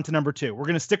 Moving on to number 2. We're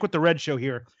going to stick with the red show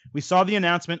here. We saw the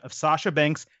announcement of Sasha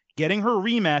Banks getting her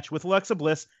rematch with Alexa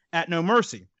Bliss at No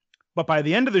Mercy. But by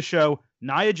the end of the show,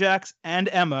 Nia Jax and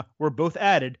Emma were both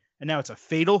added, and now it's a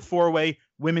fatal 4-way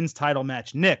women's title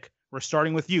match. Nick, we're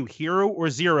starting with you. Hero or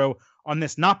zero on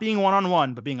this not being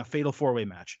 1-on-1, but being a fatal 4-way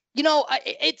match? You know,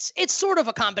 it's sort of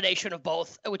a combination of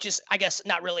both, which is, I guess,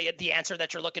 not really the answer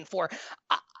that you're looking for.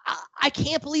 I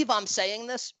can't believe I'm saying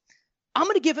this. I'm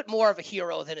going to give it more of a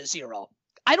hero than a zero.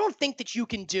 I don't think that you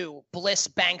can do Bliss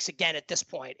Banks again at this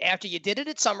point after you did it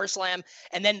at SummerSlam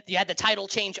and then you had the title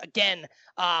change again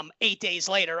 8 days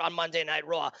later on Monday Night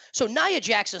Raw. So Nia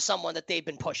Jax is someone that they've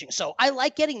been pushing. So I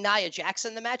like getting Nia Jax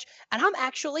in the match, and I'm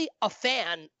actually a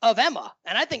fan of Emma.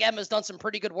 And I think Emma's done some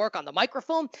pretty good work on the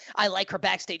microphone. I like her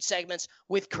backstage segments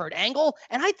with Kurt Angle,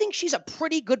 and I think she's a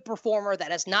pretty good performer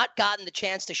that has not gotten the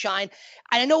chance to shine.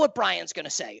 And I know what Brian's going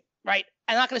to say. Right?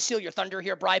 I'm not going to steal your thunder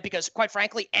here, Brian, because quite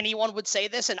frankly, anyone would say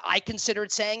this, and I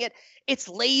considered saying it. It's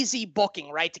lazy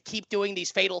booking, right? To keep doing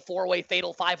these fatal 4-way,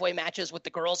 fatal 5-way matches with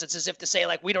the girls. It's as if to say,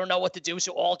 like, we don't know what to do,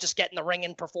 so all just get in the ring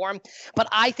and perform. But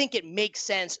I think it makes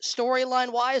sense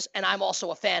storyline-wise, and I'm also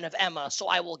a fan of Emma, so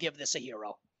I will give this a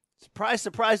hero. Surprise,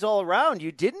 surprise all around.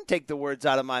 You didn't take the words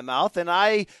out of my mouth, and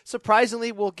I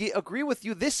surprisingly will agree with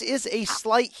you. This is a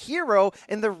slight hero,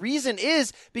 and the reason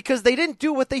is because they didn't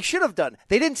do what they should have done.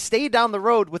 They didn't stay down the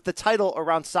road with the title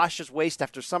around Sasha's waist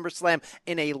after SummerSlam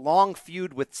in a long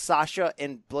feud with Sasha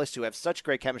and Bliss, who have such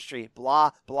great chemistry, blah,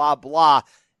 blah, blah.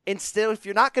 Instead, if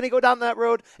you're not going to go down that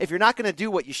road, if you're not going to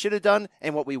do what you should have done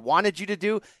and what we wanted you to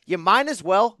do, you might as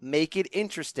well make it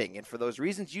interesting. And for those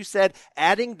reasons you said,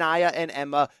 adding Nia and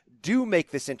Emma do make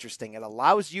this interesting. It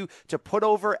allows you to put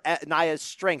over Nia's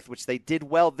strength, which they did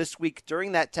well this week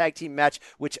during that tag team match,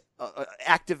 which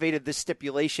activated this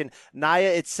stipulation.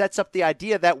 Nia, it sets up the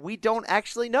idea that we don't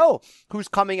actually know who's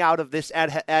coming out of this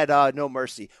at No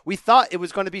Mercy. We thought it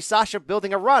was going to be Sasha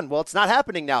building a run. Well, it's not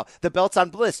happening now. The belt's on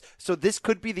Bliss. So this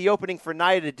could be the opening for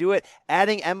Nia to do it.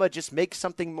 Adding Emma just makes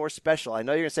something more special. I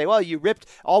know you're going to say, well, you ripped.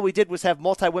 All we did was have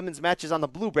multi-women's matches on the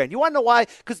Blue brand. You want to know why?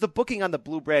 Because the booking on the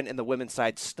Blue brand and the women's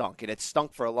side stunk. And it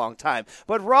stunk for a long time.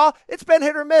 But Raw, it's been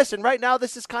hit or miss, and right now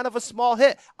this is kind of a small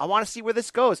hit. I want to see where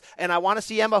this goes, and I want to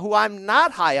see Emma, who I'm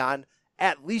not high on,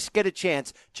 at least get a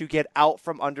chance to get out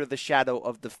from under the shadow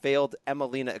of the failed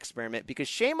Emmalina experiment, because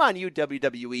shame on you,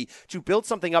 WWE, to build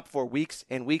something up for weeks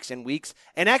and weeks and weeks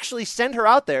and actually send her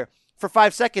out there for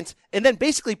 5 seconds and then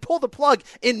basically pull the plug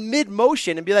in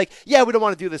mid-motion and be like, yeah, we don't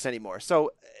want to do this anymore.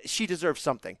 So she deserves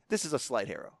something. This is a slight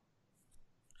hero.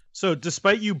 So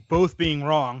despite you both being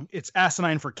wrong, it's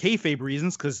asinine for kayfabe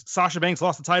reasons because Sasha Banks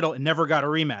lost the title and never got a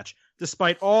rematch.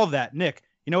 Despite all of that, Nick,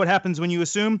 you know what happens when you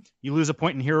assume? You lose a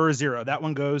point in Hero or Zero. That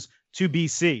one goes to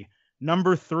BC.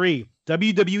 Number 3,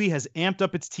 WWE has amped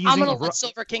up its teasing. I'm going to let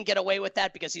Silver King get away with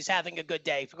that because he's having a good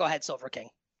day. Go ahead, Silver King.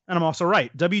 And I'm also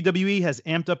right. WWE has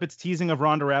amped up its teasing of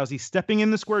Ronda Rousey stepping in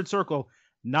the squared circle,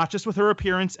 not just with her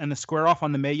appearance and the square off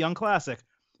on the Mae Young Classic,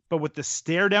 but with the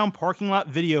stare down parking lot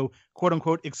video, quote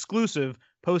unquote, exclusive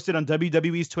posted on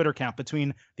WWE's Twitter account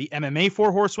between the MMA 4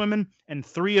 Horsewomen and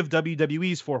 3 of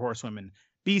WWE's 4 Horsewomen.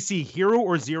 BC, Hero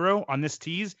or Zero on this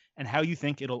tease and how you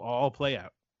think it'll all play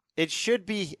out. It should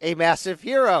be a massive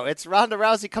hero. It's Ronda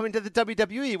Rousey coming to the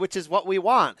WWE, which is what we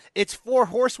want. It's 4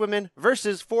 horsewomen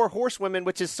versus 4 horsewomen,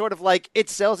 which is sort of like it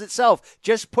sells itself.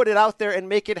 Just put it out there and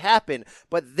make it happen.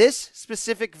 But this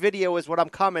specific video is what I'm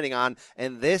commenting on,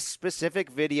 and this specific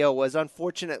video was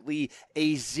unfortunately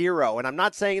a 0. And I'm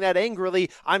not saying that angrily.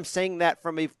 I'm saying that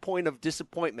from a point of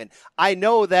disappointment. I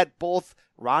know that both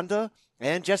Ronda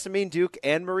and Jessamine Duke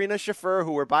and Marina Shafir,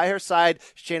 who were by her side,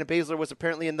 Shayna Baszler was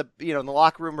apparently in the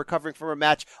locker room recovering from a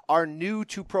match, are new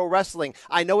to pro wrestling.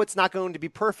 I know it's not going to be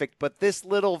perfect, but this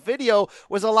little video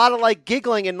was a lot of like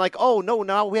giggling and like, oh no,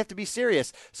 now we have to be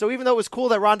serious. So even though it was cool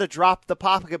that Ronda dropped the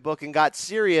pocketbook and got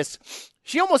serious,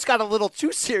 she almost got a little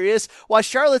too serious. While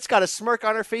Charlotte's got a smirk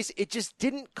on her face, it just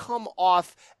didn't come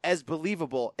off as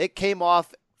believable. It came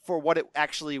off for what it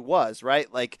actually was,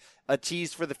 right? Like a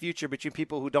tease for the future between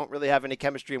people who don't really have any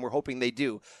chemistry, and we're hoping they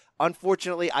do.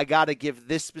 Unfortunately, I got to give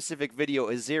this specific video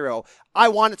a 0. I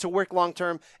want it to work long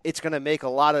term. It's going to make a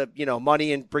lot of,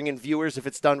 money and bring in viewers if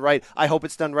it's done right. I hope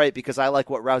it's done right because I like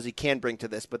what Rousey can bring to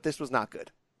this, but this was not good.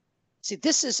 See,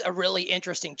 this is a really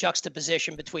interesting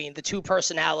juxtaposition between the two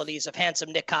personalities of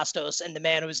handsome Nick Kostos and the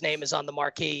man whose name is on the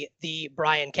marquee, the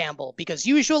Brian Campbell, because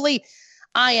usually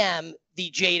I am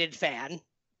the jaded fan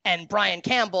and Brian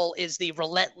Campbell is the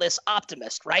relentless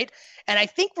optimist, right? And I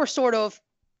think we're sort of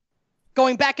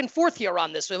going back and forth here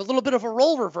on this with a little bit of a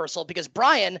role reversal because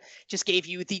Brian just gave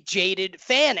you the jaded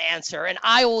fan answer and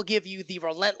I will give you the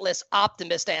relentless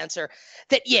optimist answer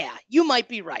that, yeah, you might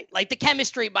be right. Like the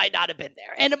chemistry might not have been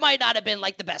there and it might not have been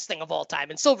like the best thing of all time.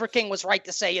 And Silver King was right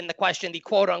to say in the question, the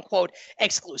quote unquote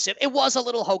exclusive. It was a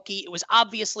little hokey. It was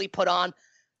obviously put on.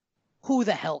 Who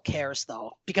the hell cares,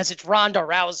 though? Because it's Ronda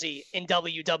Rousey in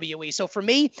WWE. So for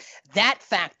me, that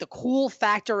fact, the cool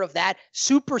factor of that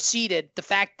superseded the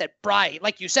fact that Brian,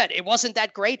 like you said, it wasn't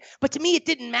that great. But to me, it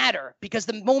didn't matter because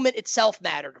the moment itself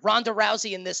mattered. Ronda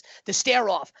Rousey in this, the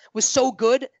stare-off was so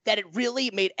good that it really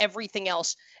made everything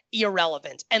else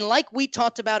irrelevant. And like we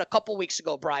talked about a couple weeks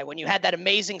ago, Brian, when you had that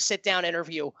amazing sit-down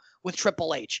interview with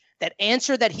Triple H, that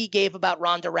answer that he gave about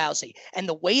Ronda Rousey and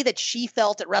the way that she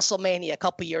felt at WrestleMania a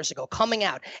couple years ago, coming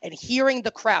out and hearing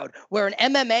the crowd, where in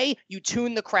MMA, you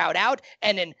tune the crowd out,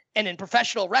 and in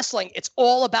professional wrestling, it's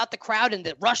all about the crowd and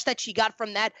the rush that she got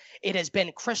from that. It has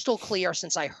been crystal clear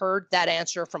since I heard that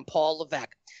answer from Paul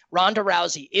Levesque. Ronda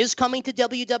Rousey is coming to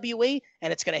WWE,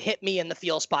 and it's going to hit me in the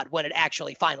feel spot when it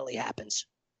actually finally happens.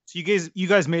 So you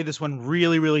guys made this one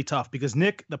really, really tough because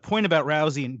Nick, the point about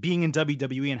Rousey and being in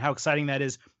WWE and how exciting that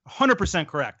is, 100%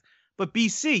 correct. But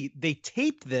BC, they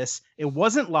taped this. It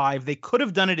wasn't live. They could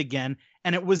have done it again,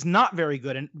 and it was not very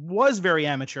good and was very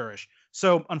amateurish.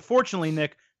 So unfortunately,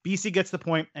 Nick, BC gets the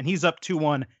point, and he's up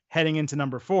 2-1, heading into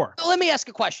number 4. Let me ask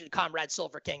a question, Comrade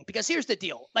Silver King, because here's the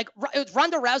deal. Like,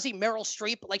 Ronda Rousey, Meryl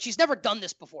Streep, like, she's never done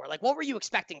this before. Like, what were you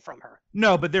expecting from her?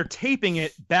 No, but they're taping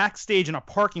it backstage in a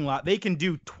parking lot. They can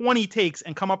do 20 takes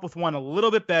and come up with one a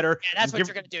little bit better. Yeah, that's what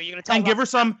you're going to do. You're going to tell give her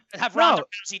some. Have Ronda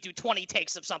Rousey do 20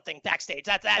 takes of something backstage.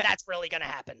 That's really going to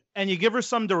happen. And you give her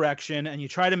some direction and you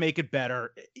try to make it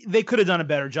better. They could have done a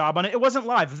better job on it. It wasn't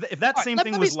live. If that same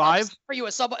thing was live. For you,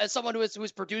 as someone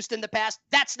who's produced in the past,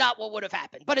 that's not what would have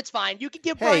happened. But it's fine. You can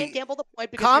give Brian Campbell the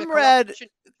point because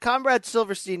Comrade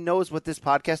Silverstein knows what this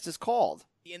podcast is called.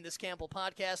 In this Campbell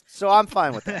podcast. So I'm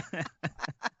fine with that.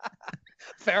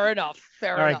 Fair enough.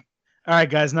 Fair enough. All right,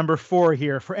 guys, number 4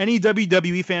 here. For any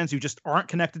WWE fans who just aren't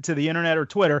connected to the internet or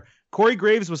Twitter, Corey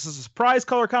Graves was a surprise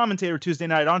color commentator Tuesday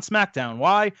night on SmackDown.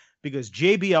 Why? Because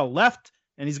JBL left,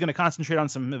 and he's going to concentrate on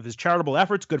some of his charitable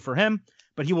efforts. Good for him.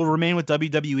 But he will remain with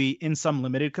WWE in some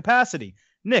limited capacity.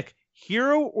 Nick,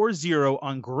 hero or zero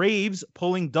on Graves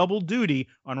pulling double duty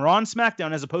on Raw and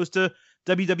SmackDown as opposed to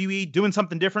WWE doing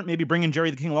something different, maybe bringing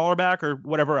Jerry the King Lawler back or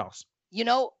whatever else? You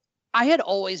know, I had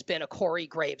always been a Corey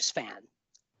Graves fan,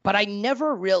 but I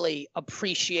never really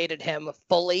appreciated him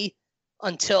fully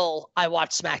until I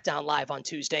watched SmackDown Live on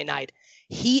Tuesday night.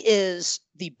 He is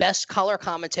the best color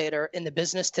commentator in the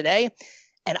business today,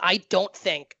 and I don't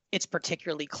think it's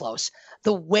particularly close.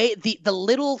 The way the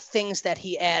little things that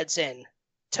he adds in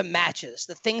to matches,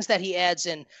 the things that he adds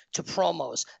in to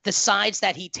promos, the sides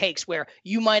that he takes where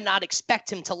you might not expect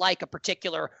him to like a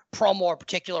particular promo or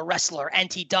particular wrestler,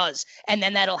 and he does. And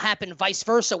then that'll happen vice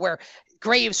versa where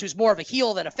Graves, who's more of a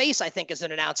heel than a face, I think, as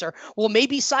an announcer, will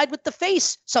maybe side with the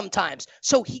face sometimes.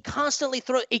 So he constantly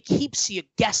it keeps you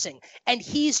guessing. And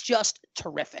he's just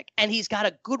terrific. And he's got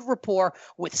a good rapport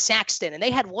with Saxton. And they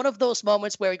had one of those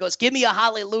moments where he goes, give me a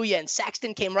hallelujah. And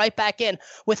Saxton came right back in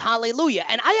with hallelujah.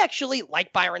 And I actually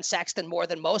like Byron Saxton more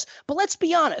than most. But let's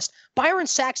be honest. Byron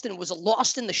Saxton was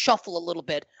lost in the shuffle a little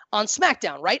bit on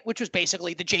SmackDown, right? Which was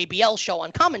basically the JBL show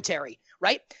on commentary,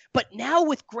 right? But now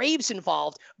with Graves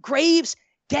involved, Graves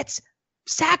gets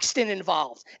Saxton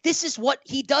involved. This is what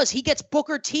he does. He gets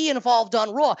Booker T involved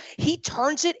on Raw. He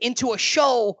turns it into a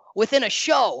show within a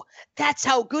show. That's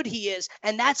how good he is,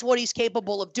 and that's what he's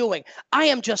capable of doing. I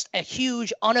am just a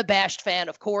huge, unabashed fan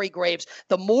of Corey Graves.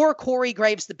 The more Corey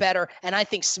Graves, the better, and I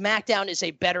think SmackDown is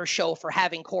a better show for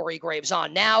having Corey Graves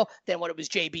on now than when it was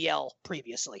JBL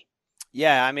previously.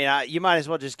 Yeah, I mean, you might as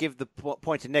well just give the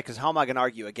point to Nick, because how am I going to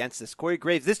argue against this? Corey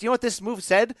Graves, you know what this move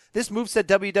said? This move said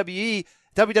WWE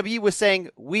was saying,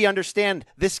 we understand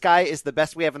this guy is the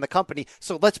best we have in the company,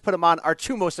 so let's put him on our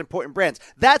 2 most important brands.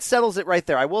 That settles it right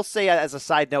there. I will say, as a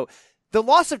side note, the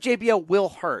loss of JBL will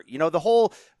hurt. You know, the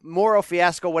whole Moro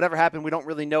fiasco, whatever happened, we don't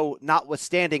really know,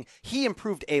 notwithstanding. He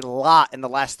improved a lot in the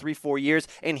last 3-4 years,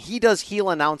 and he does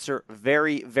heel announcer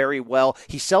very, very well.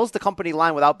 He sells the company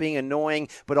line without being annoying,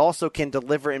 but also can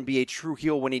deliver and be a true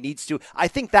heel when he needs to. I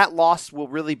think that loss will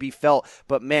really be felt,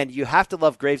 but man, you have to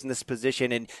love Graves in this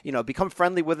position and, you know, become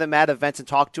friendly with him at events and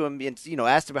talk to him and, you know,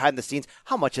 ask him behind the scenes,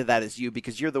 how much of that is you?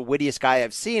 Because you're the wittiest guy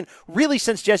I've seen really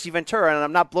since Jesse Ventura, and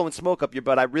I'm not blowing smoke up your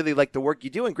butt. I really like the work you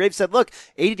do. And Graves said, look,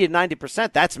 80 to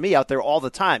 90%, that's me out there all the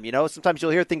time. You know, sometimes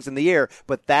you'll hear things in the air,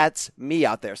 but that's me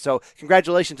out there. So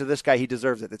congratulations to this guy. He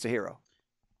deserves it. It's a hero.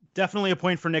 Definitely a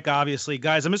point for Nick, obviously.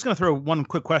 Guys, I'm just going to throw one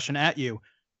quick question at you.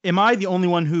 Am I the only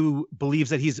one who believes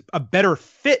that he's a better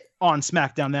fit on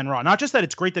SmackDown than Raw? Not just that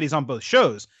it's great that he's on both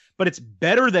shows, but it's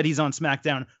better that he's on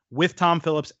SmackDown with Tom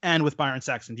Phillips and with Byron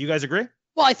Saxton. Do you guys agree?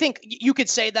 Well, I think you could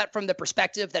say that from the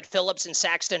perspective that Phillips and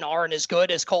Saxton aren't as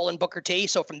good as Cole and Booker T.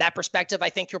 So from that perspective, I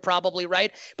think you're probably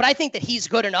right. But I think that he's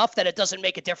good enough that it doesn't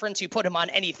make a difference. You put him on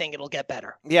anything, it'll get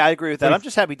better. Yeah, I agree with that. I'm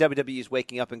just happy WWE is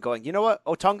waking up and going, you know what?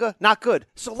 Otunga, not good.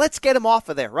 So let's get him off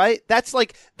of there, right? That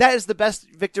is the best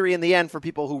victory in the end for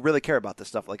people who really care about this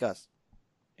stuff like us.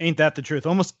 Ain't that the truth?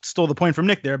 Almost stole the point from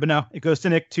Nick there, but no, it goes to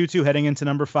Nick 2-2 heading into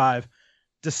number 5.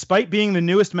 Despite being the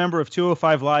newest member of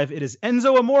 205 Live, it is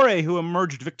Enzo Amore who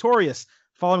emerged victorious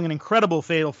following an incredible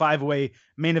fatal 5-way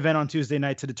main event on Tuesday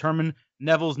night to determine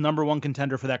Neville's number 1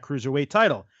 contender for that cruiserweight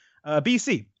title.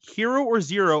 BC, hero or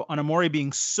zero on Amore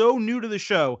being so new to the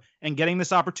show and getting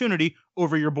this opportunity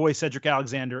over your boy Cedric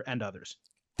Alexander and others?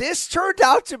 This turned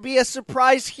out to be a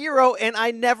surprise hero, and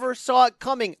I never saw it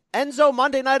coming. Enzo,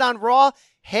 Monday night on Raw,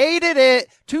 hated it.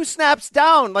 2 snaps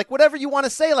down, like whatever you want to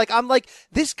say. Like, I'm like,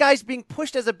 this guy's being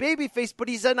pushed as a babyface, but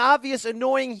he's an obvious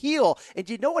annoying heel. And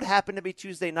you know what happened to me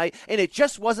Tuesday night? And it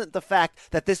just wasn't the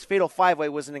fact that this Fatal 5-Way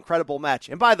was an incredible match.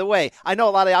 And by the way, I know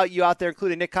a lot of you out there,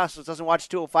 including Nick Kostos, doesn't watch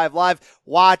 205 Live.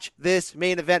 Watch this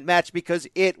main event match because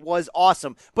it was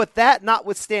awesome. But that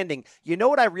notwithstanding, you know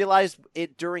what I realized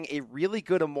during a really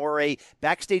good Amore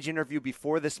backstage interview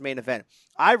before this main event?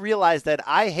 I realized that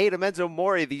I hate Enzo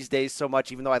Amore these days so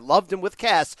much, even though I loved him with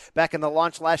Cass back in the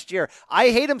launch last year.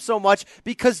 I hate him so much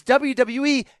because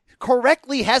WWE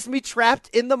correctly has me trapped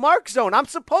in the mark zone. I'm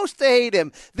supposed to hate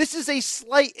him. This is a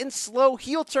slight and slow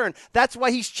heel turn. That's why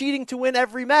he's cheating to win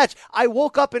every match. I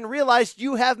woke up and realized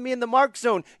you have me in the mark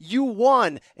zone. You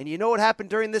won. And you know what happened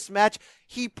during this match?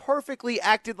 He perfectly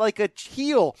acted like a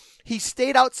heel. He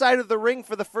stayed outside of the ring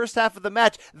for the first half of the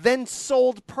match, then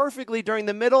sold perfectly during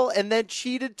the middle, and then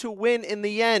cheated to win in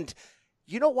the end.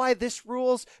 You know why this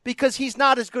rules? Because he's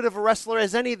not as good of a wrestler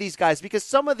as any of these guys. Because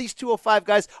some of these 205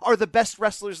 guys are the best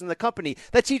wrestlers in the company.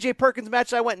 That TJ Perkins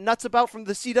match I went nuts about from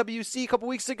the CWC a couple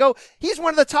weeks ago, he's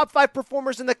one of the top 5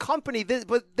 performers in the company,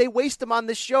 but they waste him on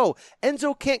this show.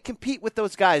 Enzo can't compete with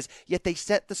those guys, yet they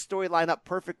set the storyline up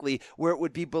perfectly where it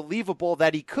would be believable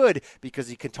that he could, because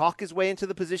he can talk his way into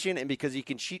the position and because he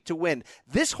can cheat to win.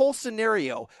 This whole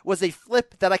scenario was a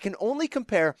flip that I can only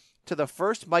compare to the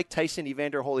first Mike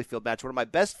Tyson-Evander Holyfield match, one of my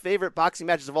best favorite boxing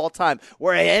matches of all time,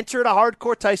 where I entered a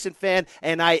hardcore Tyson fan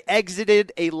and I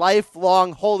exited a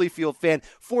lifelong Holyfield fan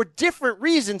for different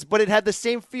reasons, but it had the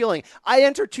same feeling. I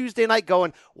entered Tuesday night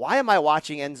going, why am I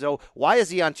watching Enzo? Why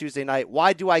is he on Tuesday night?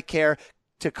 Why do I care?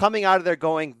 To coming out of there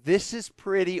going, this is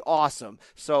pretty awesome.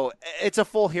 So it's a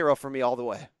full hero for me all the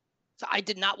way. So I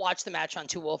did not watch the match on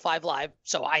 205 Live,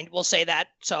 so I will say that.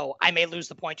 So I may lose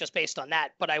the point just based on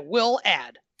that, but I will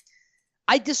add,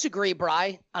 I disagree,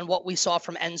 Bri, on what we saw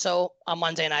from Enzo on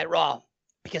Monday Night Raw,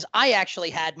 because I actually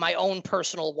had my own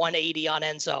personal 180 on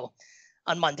Enzo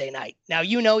on Monday night. Now,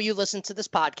 you know, you listen to this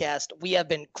podcast, we have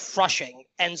been crushing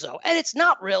Enzo, and it's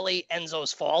not really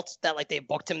Enzo's fault that like they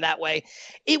booked him that way.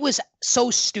 It was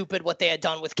so stupid what they had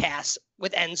done with Cass,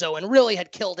 with Enzo, and really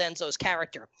had killed Enzo's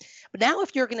character. But now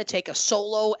if you're going to take a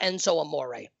solo Enzo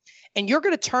Amore, and you're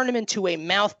going to turn him into a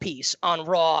mouthpiece on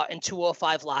Raw and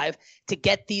 205 Live to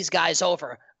get these guys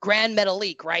over. Grand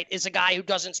Metalik, right, is a guy who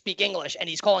doesn't speak English, and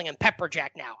he's calling him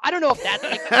Pepperjack now. I don't know if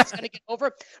that's going to get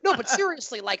over. No, but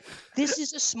seriously, like, this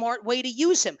is a smart way to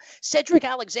use him. Cedric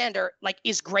Alexander, like,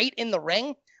 is great in the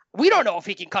ring. We don't know if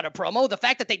he can cut a promo. The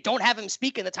fact that they don't have him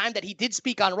speak in the time that he did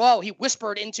speak on Raw, he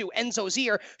whispered into Enzo's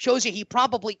ear, shows you he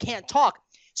probably can't talk.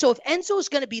 So if Enzo's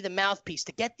going to be the mouthpiece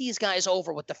to get these guys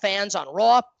over with the fans on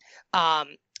Raw, I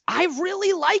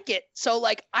really like it. So,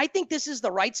 like, I think this is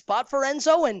the right spot for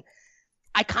Enzo, and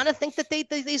I kind of think that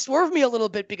they swerve me a little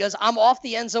bit because I'm off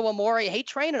the Enzo Amore hate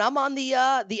train, and I'm on the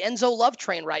Enzo love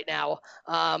train right now.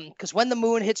 Because when the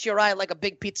moon hits your eye like a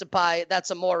big pizza pie,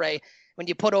 that's Amore. When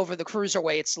you put over the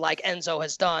cruiserweights like Enzo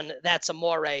has done, that's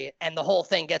Amore, and the whole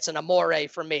thing gets an Amore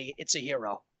for me. It's a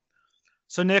hero.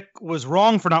 So Nick was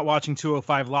wrong for not watching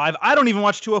 205 Live. I don't even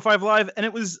watch 205 Live,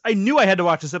 and I knew I had to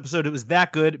watch this episode. It was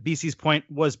that good. BC's point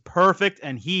was perfect,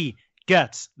 and he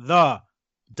gets the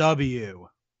W.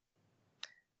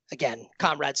 Again,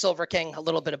 Comrade Silver King, a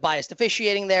little bit of biased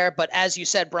officiating there, but as you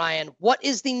said, Brian, what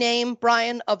is the name,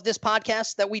 Brian, of this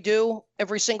podcast that we do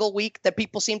every single week that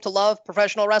people seem to love,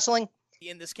 professional wrestling? The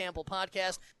In This Campbell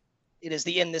podcast. It is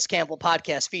the In This Campbell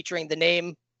podcast featuring the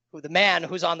man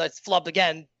who's on the flub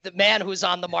again, the man who's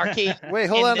on the marquee. Wait,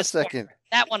 hold on a second.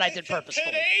 That one I did purposefully.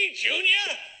 Today, Junior?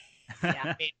 Yeah,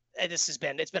 I mean,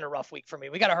 it's been a rough week for me.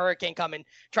 We got a hurricane coming.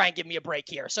 Try and give me a break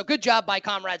here. So good job by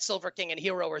Comrade Silver King and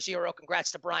Hero or Zero.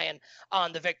 Congrats to Brian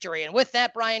on the victory. And with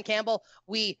that, Brian Campbell,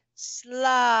 we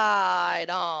slide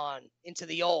on into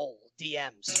the old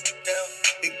DMs.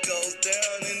 It goes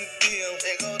down in the DM.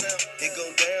 It go down. It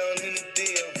go down in the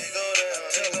DM. It go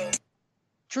down.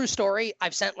 True story.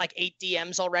 I've sent like 8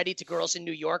 DMs already to girls in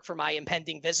New York for my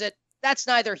impending visit. That's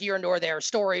neither here nor there.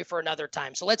 Story for another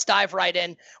time. So let's dive right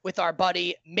in with our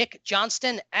buddy Mick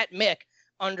Johnston at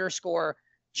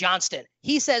Mick_Johnston.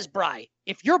 He says, Bri,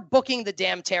 if you're booking the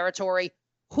damn territory,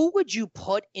 who would you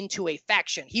put into a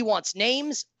faction? He wants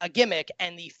names, a gimmick,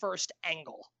 and the first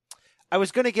angle. I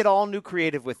was going to get all new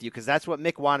creative with you because that's what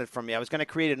Mick wanted from me. I was going to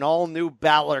create an all-new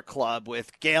Balor Club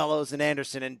with Gallows and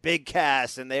Anderson and Big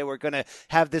Cass, and they were going to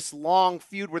have this long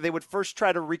feud where they would first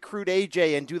try to recruit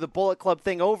AJ and do the Bullet Club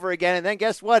thing over again, and then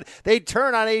guess what? They'd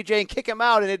turn on AJ and kick him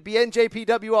out, and it'd be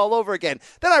NJPW all over again.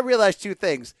 Then I realized 2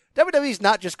 things. WWE's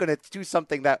not just going to do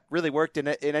something that really worked in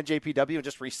NJPW and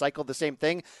just recycle the same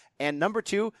thing. And number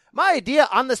two, my idea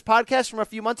on this podcast from a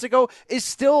few months ago is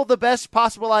still the best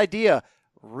possible idea.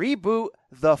 Reboot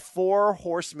the Four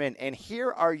Horsemen, and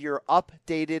here are your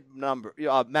updated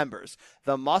members.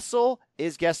 The Muscle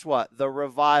is, guess what? The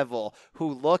Revival,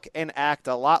 who look and act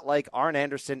a lot like Arn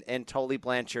Anderson and Tully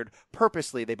Blanchard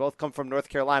purposely. They both come from North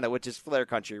Carolina, which is Flair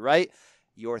country, right?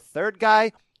 Your third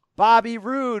guy, Bobby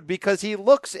Roode, because he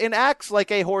looks and acts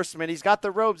like a horseman. He's got the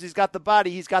robes, he's got the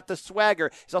body, he's got the swagger.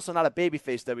 He's also not a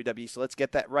babyface WWE, so let's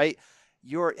get that right.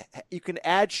 You can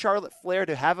add Charlotte Flair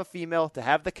to have a female, to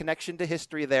have the connection to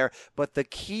history there, but the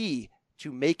key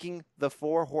to making the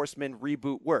Four Horsemen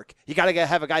reboot work, you got to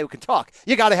have a guy who can talk.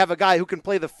 You got to have a guy who can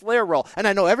play the Flair role. And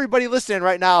I know everybody listening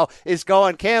right now is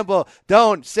going, Campbell,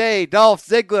 don't say Dolph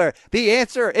Ziggler. The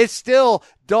answer is still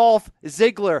Dolph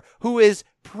Ziggler, who is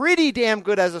pretty damn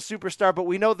good as a superstar, but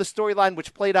we know the storyline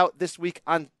which played out this week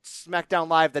on SmackDown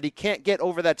Live that he can't get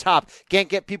over the top, can't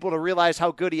get people to realize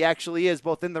how good he actually is,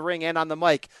 both in the ring and on the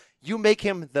mic. You make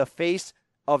him the face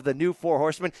of the new Four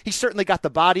Horsemen. He's certainly got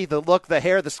the body, the look, the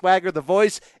hair, the swagger, the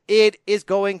voice. It is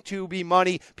going to be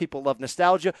money. People love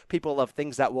nostalgia. People love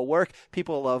things that will work.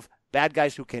 People love bad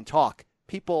guys who can talk.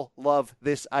 People love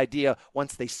this idea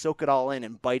once they soak it all in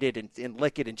and bite it and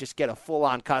lick it and just get a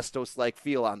full-on Kostos-like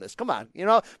feel on this. Come on,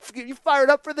 you fired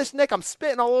up for this, Nick? I'm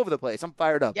spitting all over the place. I'm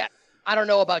fired up. Yeah, I don't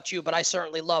know about you, but I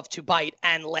certainly love to bite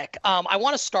and lick. I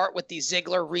want to start with the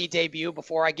Ziggler re-debut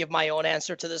before I give my own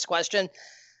answer to this question.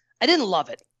 I didn't love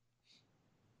it.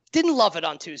 Didn't love it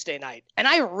on Tuesday night. And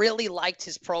I really liked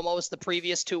his promos the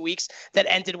previous 2 weeks that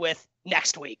ended with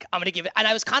next week. I'm going to give it. And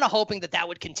I was kind of hoping that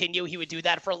would continue. He would do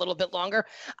that for a little bit longer.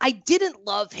 I didn't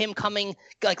love him coming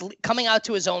out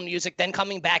to his own music, then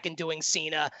coming back and doing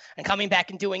Cena and coming back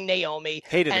and doing Naomi.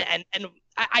 Hated it. And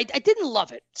I didn't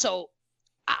love it. So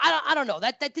I don't know.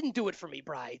 That didn't do it for me,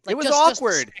 Bri. It was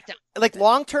awkward.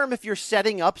 Long-term, if you're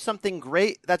setting up something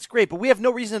great, that's great. But we have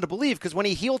no reason to believe, because when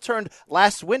he heel turned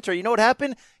last winter, you know what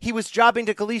happened? He was jobbing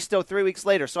to Kalisto 3 weeks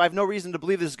later. So I have no reason to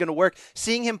believe this is going to work.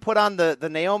 Seeing him put on the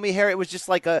Naomi hair, it was just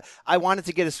like I wanted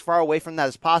to get as far away from that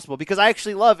as possible, because I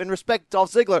actually love and respect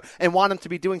Dolph Ziggler and want him to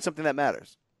be doing something that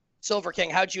matters. Silver King,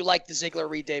 how'd you like the Ziggler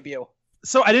re-debut?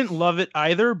 So I didn't love it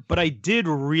either, but I did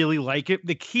really like it.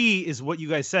 The key is what you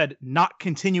guys said, not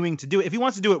continuing to do it. If he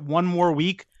wants to do it one more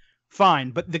week, fine,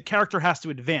 but the character has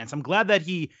to advance. I'm glad that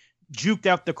he juked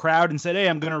out the crowd and said, hey,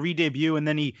 I'm going to re-debut, and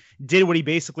then he did what he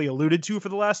basically alluded to for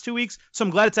the last 2 weeks. So I'm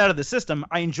glad it's out of the system.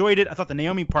 I enjoyed it. I thought the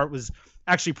Naomi part was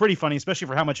actually pretty funny, especially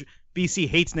for how much BC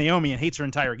hates Naomi and hates her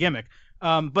entire gimmick.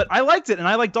 But I liked it, and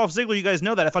I like Dolph Ziggler. You guys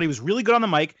know that. I thought he was really good on the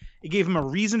mic. It gave him a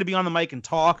reason to be on the mic and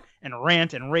talk and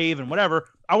rant and rave and whatever.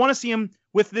 I want to see him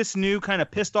with this new kind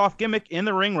of pissed off gimmick in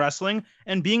the ring wrestling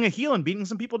and being a heel and beating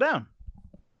some people down.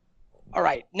 All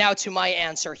right, now to my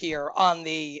answer here on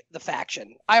the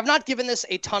faction. I have not given this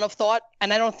a ton of thought,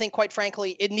 and I don't think, quite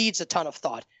frankly, it needs a ton of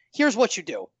thought. Here's what you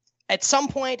do. At some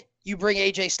point, you bring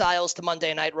AJ Styles to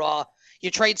Monday Night Raw. You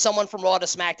trade someone from Raw to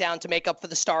SmackDown to make up for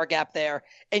the star gap there,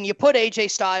 and you put AJ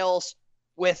Styles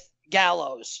with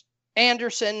Gallows,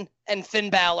 Anderson, and Finn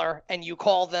Balor, and you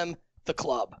call them the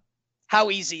Club.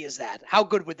 How easy is that? How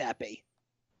good would that be?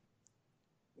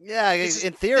 Yeah,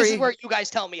 in theory. This is where you guys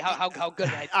tell me how good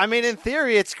I I mean, in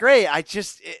theory, it's great.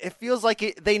 It feels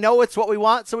like they know it's what we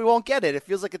want, so we won't get it. It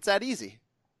feels like it's that easy.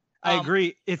 I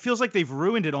agree. It feels like they've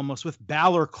ruined it almost with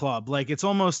Balor Club. Like, it's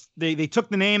almost, they took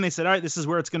the name, they said, all right, this is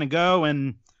where it's going to go,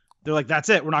 and they're like, that's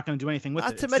it. We're not going to do anything with it.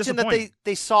 Not to mention that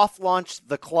they soft launched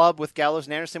the Club with Gallows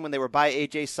and Anderson when they were by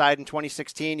AJ's side in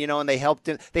 2016, and they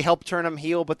helped turn him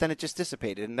heel, but then it just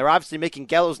dissipated. And they're obviously making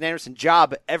Gallows and Anderson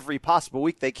job every possible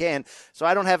week they can. So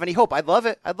I don't have any hope. I'd love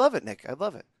it, Nick. I'd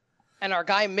love it. And our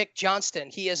guy, Mick Johnston,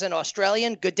 he is an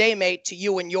Australian. Good day, mate, to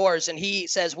you and yours. And he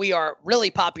says we are really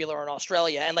popular in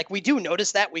Australia. And we do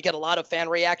notice that. We get a lot of fan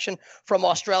reaction from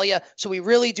Australia. So we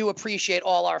really do appreciate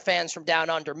all our fans from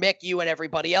down under. Mick, you and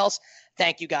everybody else.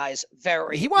 Thank you guys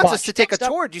very much. He wants us to take a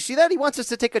tour. Do you see that? He wants us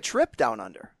to take a trip down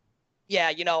under.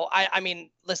 Yeah, I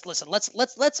mean, listen,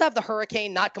 let's have the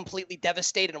hurricane not completely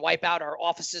devastate and wipe out our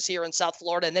offices here in South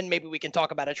Florida. And then maybe we can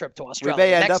talk about a trip to Australia. We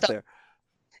may end up there.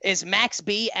 Is Max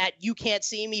B at You Can't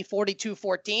See Me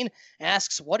 4214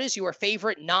 asks, what is your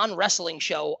favorite non-wrestling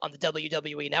show on the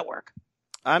WWE Network?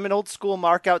 I'm an old school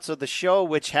markout, so the show,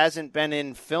 which hasn't been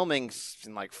in filming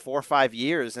in like 4 or 5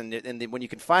 years, and when you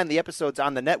can find the episodes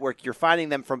on the network, you're finding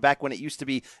them from back when it used to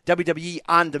be WWE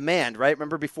On Demand, right?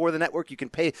 Remember before the network, you can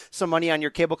pay some money on your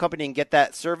cable company and get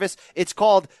that service. It's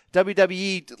called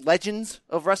WWE Legends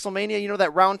of WrestleMania. You know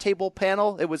that round table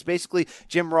panel? It was basically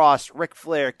Jim Ross, Ric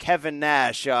Flair, Kevin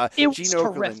Nash, it was Gene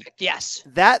Okerlund. terrific, yes.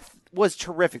 That was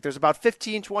terrific. There's about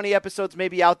 15, 20 episodes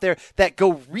maybe out there that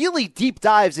go really deep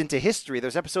dives into history.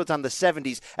 There's episodes on the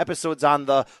 70s, episodes on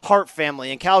the Hart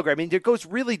family in Calgary. I mean, it goes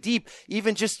really deep,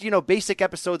 even just, basic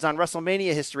episodes on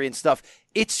WrestleMania history and stuff.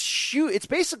 It's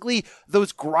basically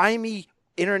those grimy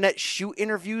internet shoot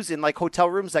interviews in like hotel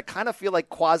rooms that kind of feel like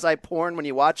quasi porn when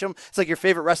you watch them. It's like your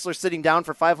favorite wrestler sitting down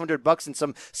for $500 in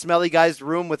some smelly guy's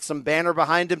room with some banner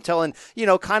behind him telling,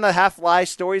 kind of half lie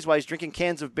stories while he's drinking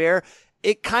cans of beer.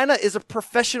 It kind of is a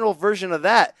professional version of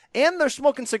that. And they're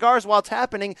smoking cigars while it's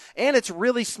happening. And it's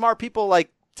really smart people like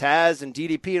Taz and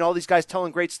DDP and all these guys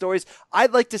telling great stories.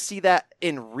 I'd like to see that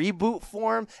in reboot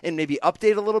form and maybe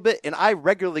update a little bit. And I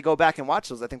regularly go back and watch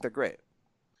those. I think they're great.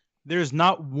 There's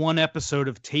not one episode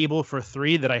of Table for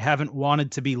Three that I haven't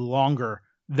wanted to be longer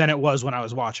than it was when I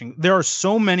was watching. There are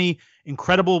so many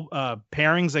incredible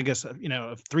pairings, I guess,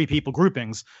 of 3 people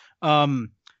groupings.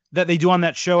 That they do on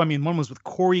that show. I mean, one was with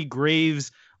Corey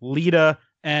Graves, Lita,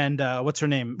 and what's her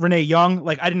name? Renee Young.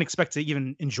 Like, I didn't expect to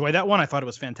even enjoy that one. I thought it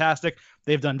was fantastic.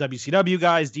 They've done WCW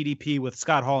guys, DDP with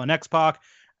Scott Hall and X-Pac.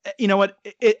 You know what?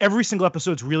 Every single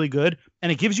episode's really good, and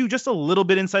it gives you just a little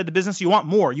bit inside the business. You want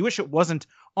more. You wish it wasn't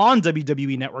on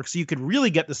WWE Network, so you could really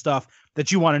get the stuff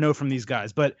that you want to know from these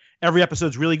guys. But every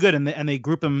episode's really good, and they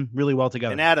group them really well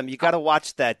together. And Adam, you got to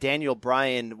watch that Daniel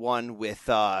Bryan one with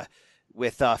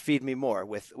Feed Me More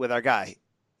with our guy.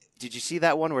 Did you see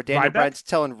that one where Daniel Bryan's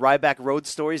telling Ryback Road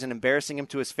stories and embarrassing him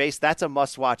to his face? That's a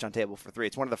must watch on Table for Three.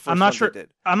 It's one of the first ones they did.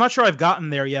 I'm not sure I've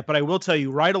gotten there yet, but I will tell you,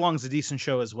 Ride Along's a decent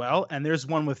show as well. And there's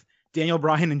one with Daniel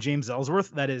Bryan and James Ellsworth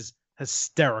that is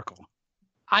hysterical.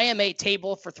 I am a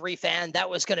Table for Three fan. That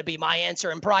was going to be my answer.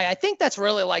 And Bri, I think that's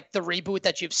really like the reboot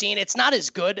that you've seen. It's not as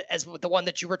good as the one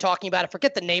that you were talking about. I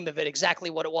forget the name of it, exactly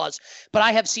what it was, but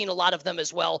I have seen a lot of them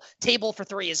as well. Table for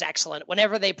Three is excellent.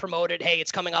 Whenever they promote it, hey, it's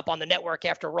coming up on the network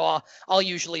after Raw, I'll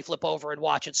usually flip over and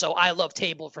watch it. So I love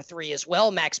Table for Three as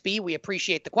well. Max B, we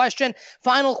appreciate the question.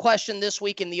 Final question this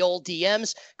week in the old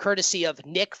DMs, courtesy of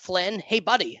Nick Flynn. Hey,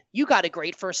 buddy, you got a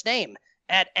great first name.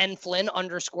 At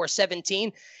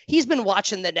nflynn_17. He's been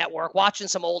watching the network, watching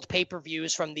some old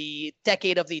pay-per-views from the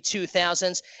decade of the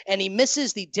 2000s, and he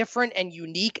misses the different and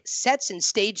unique sets and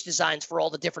stage designs for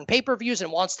all the different pay-per-views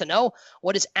and wants to know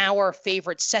what is our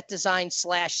favorite set design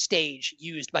 / stage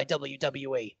used by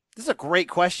WWE. This is a great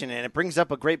question, and it brings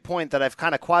up a great point that I've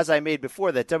kind of quasi-made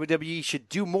before, that WWE should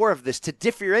do more of this to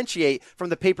differentiate from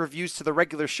the pay-per-views to the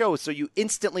regular shows so you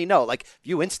instantly know. Like, if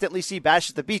you instantly see Bash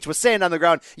at the Beach with sand on the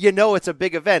ground, you know it's a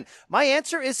big event. My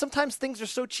answer is sometimes things are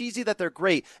so cheesy that they're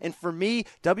great, and for me,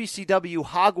 WCW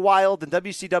Hog Wild and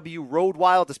WCW Road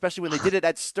Wild, especially when they did it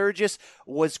at Sturgis,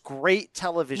 was great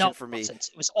television for me. Nonsense.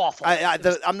 It was awful.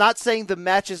 I'm not saying the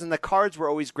matches and the cards were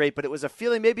always great, but it was a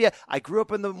feeling. Maybe I grew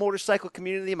up in the motorcycle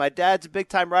community. My dad's a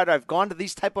big-time rider. I've gone to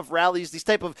these type of rallies, these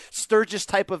type of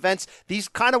Sturgis-type events. These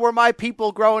kind of were my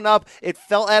people growing up. It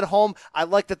felt at home. I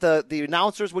liked that the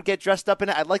announcers would get dressed up in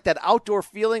it. I liked that outdoor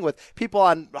feeling with people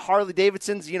on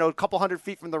Harley-Davidsons, a couple hundred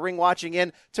feet from the ring watching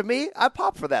in. To me, I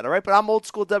pop for that, all right? But I'm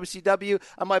old-school WCW.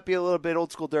 I might be a little bit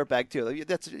old-school dirtbag, too.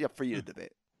 That's for you to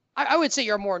debate. I would say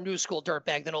you're more new school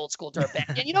dirtbag than old school dirtbag.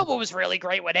 And you know what was really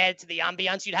great? What added to the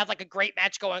ambiance? You'd have like a great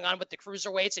match going on with the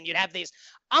cruiserweights, and you'd have these.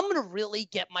 I'm going to really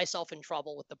get myself in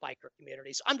trouble with the biker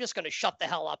community. So I'm just going to shut the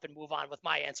hell up and move on with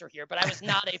my answer here. But I was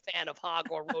not a fan of Hog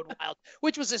or Road Wild,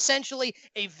 which was essentially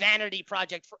a vanity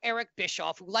project for Eric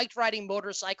Bischoff, who liked riding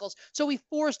motorcycles. So he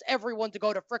forced everyone to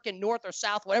go to frickin' North or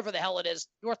South, whatever the hell it is,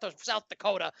 North or South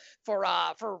Dakota for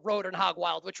Road and Hog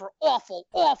Wild, which were awful,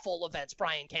 awful events,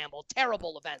 Brian Campbell.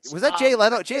 Terrible events. Was that Jay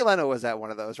Leno? Jay Leno was at one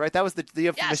of those, right? That was the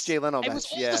infamous Jay Leno match. It was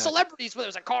all the celebrities. There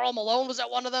was Carl Malone was at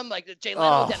one of them, like Jay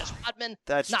Leno, Dennis Rodman.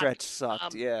 That stretch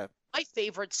sucked, yeah. My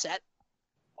favorite set,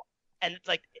 and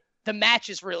like the match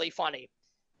is really funny,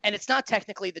 and it's not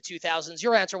technically the 2000s.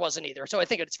 Your answer wasn't either, so I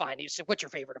think it's fine. You said, what's your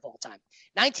favorite of all time?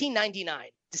 1999,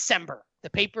 December,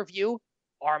 the pay-per-view,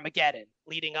 Armageddon,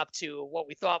 leading up to what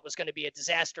we thought was going to be a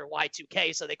disaster,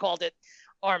 Y2K, so they called it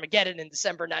Armageddon in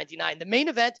December 99. The main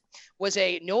event was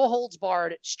a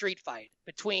no-holds-barred street fight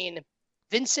between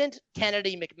Vincent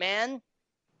Kennedy McMahon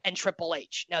and Triple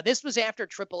H. Now, this was after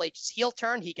Triple H's heel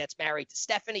turn. He gets married to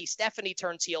Stephanie. Stephanie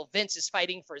turns heel. Vince is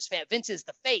fighting for his fan. Vince is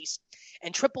the face.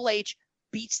 And Triple H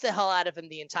beats the hell out of him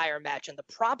the entire match. And the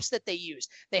props that they used,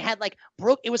 they had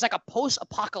it was like a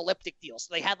post-apocalyptic deal.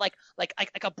 So they had like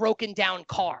a broken down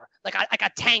car, like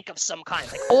a tank of some kind,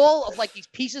 like all of like these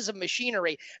pieces of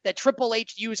machinery that Triple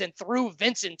H used and threw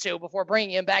Vince into before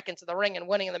bringing him back into the ring and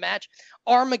winning the match.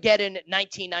 Armageddon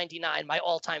 1999, my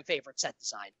all-time favorite set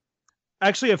design. I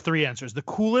actually have 3 answers. The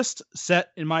coolest set,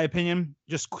 in my opinion,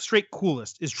 just straight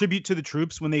coolest, is Tribute to the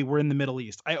Troops when they were in the Middle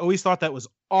East. I always thought that was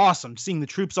awesome, seeing the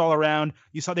troops all around.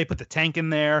 You saw they put the tank in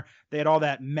there. They had all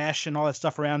that mesh and all that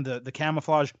stuff around the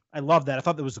camouflage. I love that. I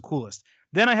thought that was the coolest.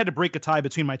 Then I had to break a tie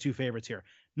between my 2 favorites here.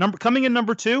 Coming in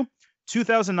number 2,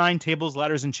 2009 tables,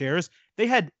 ladders, and chairs. They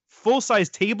had full-size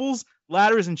tables,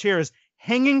 ladders, and chairs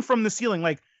hanging from the ceiling,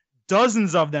 like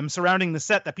dozens of them surrounding the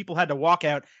set that people had to walk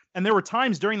out. And there were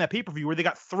times during that pay-per-view where they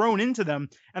got thrown into them,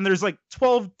 and there's like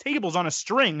 12 tables on a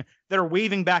string that are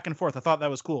waving back and forth. I thought that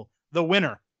was cool. The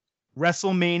winner,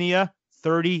 WrestleMania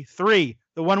 33,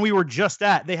 the one we were just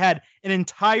at. They had an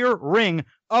entire ring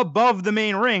above the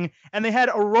main ring, and they had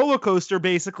a roller coaster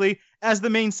basically as the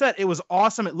main set. It was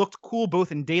awesome. It looked cool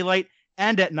both in daylight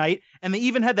and at night, and they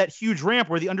even had that huge ramp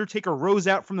where the Undertaker rose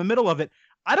out from the middle of it.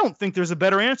 I don't think there's a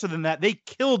better answer than that. They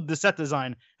killed the set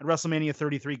design at WrestleMania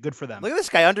 33. Good for them. Look at this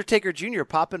guy, Undertaker Jr.,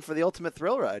 popping for the ultimate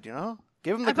thrill ride, you know?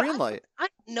 Give him the green light. I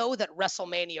know that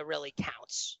WrestleMania really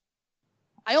counts.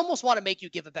 I almost want to make you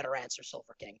give a better answer,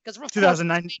 Silver King. Because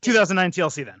 2009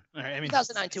 TLC then. All right,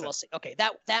 2009 TLC. Okay,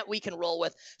 that we can roll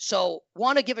with. So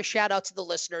want to give a shout out to the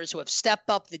listeners who have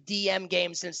stepped up the DM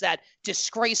game since that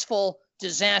disgraceful,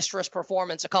 disastrous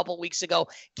performance a couple weeks ago.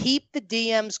 Keep the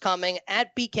DMs coming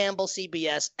at B Campbell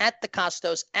CBS, at the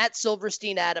Kostos, at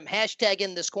Silverstein Adam, hashtag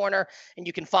in this corner, and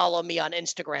you can follow me on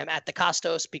Instagram at the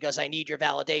Kostos because I need your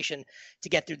validation to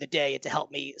get through the day and to help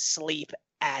me sleep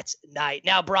at night.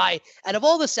 Now, Bri, out of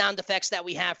all the sound effects that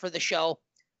we have for the show,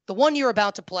 the one you're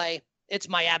about to play, it's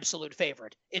my absolute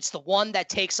favorite. It's the one that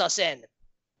takes us in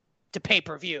to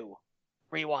pay-per-view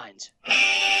Rewind.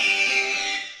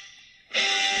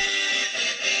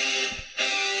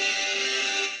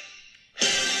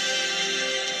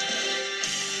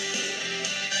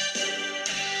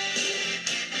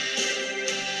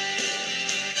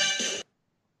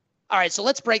 All right, so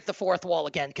let's break the fourth wall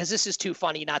again, because this is too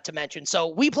funny not to mention. So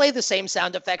we play the same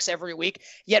sound effects every week,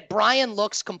 yet Brian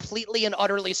looks completely and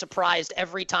utterly surprised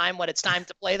every time when it's time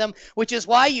to play them, which is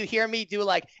why you hear me do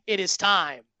like, it is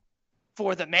time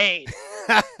for the main.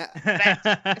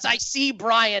 As I see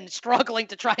Brian struggling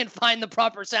to try and find the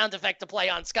proper sound effect to play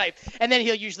on Skype, and then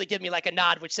he'll usually give me like a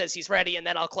nod which says he's ready, and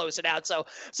then I'll close it out. So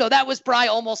that was Brian.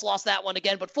 Almost lost that one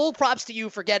again, but full props to you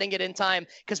for getting it in time,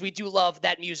 because we do love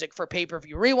that music for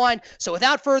pay-per-view Rewind. So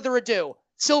without further ado,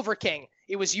 Silver King,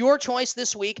 it was your choice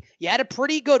this week. You had a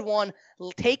pretty good one.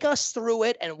 Take us through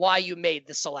it and why you made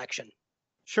the selection.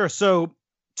 Sure. So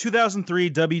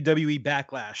 2003 WWE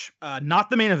Backlash, not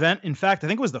the main event. In fact, I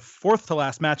think it was the 4th to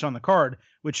last match on the card,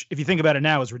 which if you think about it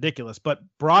now is ridiculous. But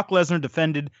Brock Lesnar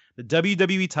defended the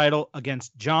WWE title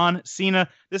against John Cena.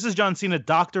 This is John Cena,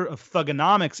 Doctor of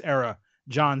Thugonomics era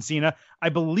John Cena. I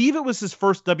believe it was his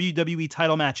first WWE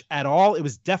title match at all. It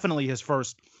was definitely his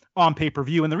first on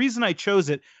pay-per-view. And the reason I chose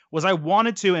it was I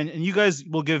wanted to, and you guys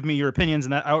will give me your opinions,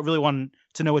 and I really want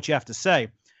to know what you have to say.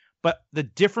 But the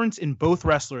difference in both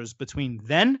wrestlers between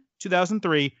then,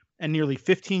 2003, and nearly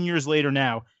 15 years later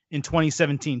now in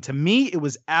 2017, to me, it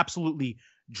was absolutely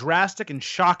drastic and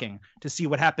shocking to see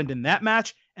what happened in that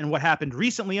match and what happened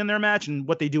recently in their match and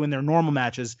what they do in their normal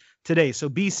matches today. So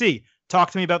BC, talk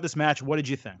to me about this match. What did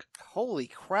you think? Holy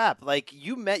crap. Like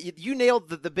you nailed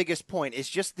the biggest point. It's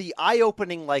just the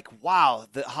eye-opening, like, wow,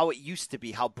 how it used to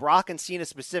be, how Brock and Cena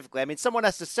specifically. I mean, someone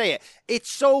has to say it.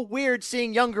 It's so weird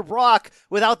seeing younger Brock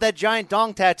without that giant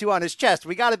dong tattoo on his chest.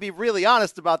 We got to be really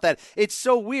honest about that. It's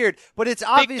so weird, but it's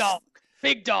obvious.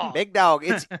 Big dog. Big dog.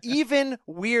 It's even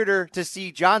weirder to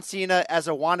see John Cena as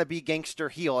a wannabe gangster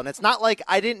heel. And it's not like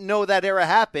I didn't know that era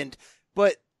happened,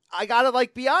 but I gotta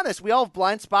be honest. We all have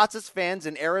blind spots as fans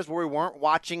in eras where we weren't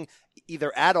watching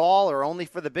either at all or only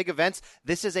for the big events.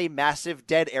 This is a massive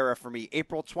dead era for me.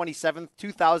 April 27th,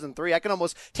 2003. I can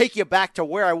almost take you back to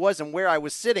where I was and where I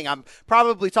was sitting. I'm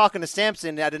probably talking to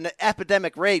Samson at an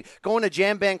epidemic rate, going to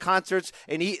jam band concerts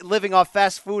and living off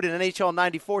fast food and NHL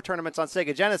 94 tournaments on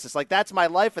Sega Genesis. Like, that's my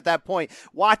life at that point.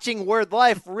 Watching Word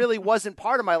Life really wasn't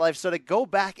part of my life. So to go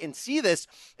back and see this,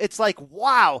 it's like,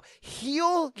 wow,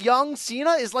 heel young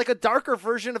Cena is like a darker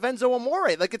version of Enzo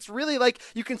Amore. Like, it's really like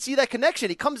you can see that connection.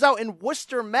 He comes out in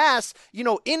Worcester, Mass,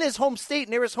 in his home state,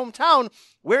 near his hometown,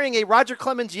 wearing a Roger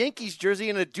Clemens Yankees jersey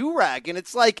and a do-rag. And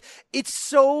it's like, it's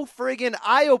so friggin'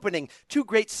 eye-opening. Two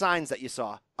great signs that you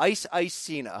saw. Ice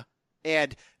Cena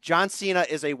and John Cena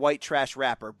is a white trash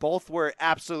rapper. Both were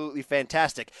absolutely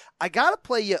fantastic. I got to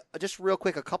play you just real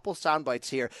quick a couple sound bites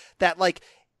here that, like,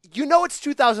 you know it's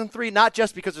 2003, not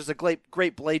just because there's a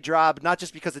great blade job, not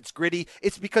just because it's gritty.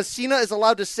 It's because Cena is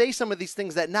allowed to say some of these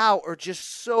things that now are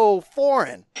just so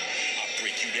foreign. I'll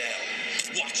break you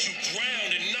down, watch you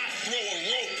drown and not throw a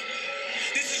rope.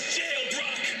 This is jail,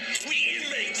 Brock. We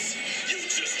inmates. You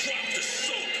just dropped the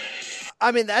soap.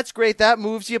 I mean, that's great. That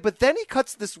moves you. But then he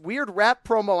cuts this weird rap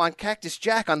promo on Cactus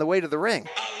Jack on the way to the ring.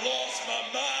 I lost my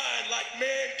mind like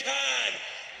Mankind,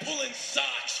 pulling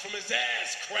socks from his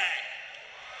ass crack.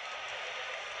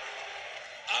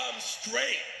 I'm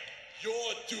straight.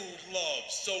 Your dude loves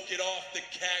soak it off the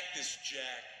Cactus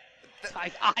Jack.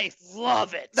 I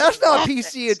love it. That's not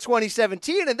PC in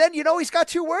 2017. And then, he's got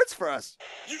 2 words for us.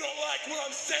 You don't like what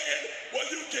I'm saying? Well,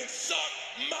 you can suck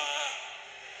my...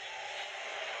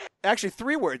 Actually,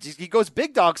 3 words. He goes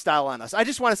big dog style on us. I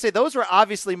just want to say those were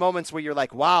obviously moments where you're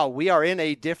like, wow, we are in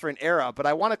a different era. But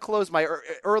I want to close my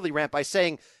early rant by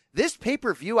saying this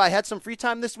pay-per-view, I had some free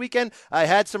time this weekend. I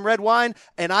had some red wine,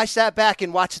 and I sat back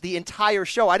and watched the entire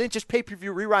show. I didn't just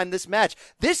pay-per-view rewind this match.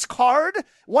 This card,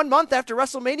 1 month after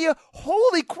WrestleMania,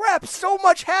 holy crap, so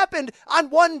much happened on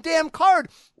one damn card.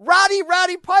 Roddy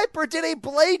Piper did a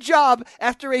blade job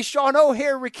after a Sean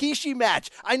O'Haire Rikishi match.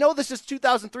 I know this is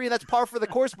 2003 and that's par for the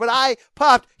course, but I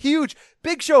popped huge.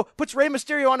 Big Show puts Rey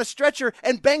Mysterio on a stretcher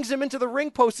and bangs him into the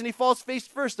ring post, and he falls face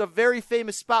first, a very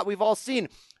famous spot we've all seen.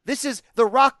 This is the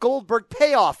Rock Goldberg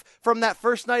payoff from that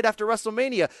first night after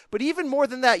WrestleMania. But even more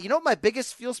than that, you know what my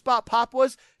biggest feel spot pop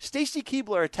was? Stacy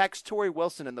Keibler attacks Tori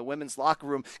Wilson in the women's locker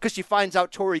room because she finds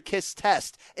out Tori kissed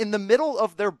Test. In the middle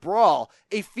of their brawl,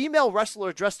 a female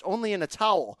wrestler dressed only in a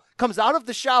towel comes out of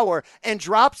the shower and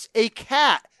drops a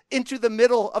cat into the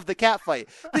middle of the cat fight.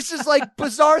 This is like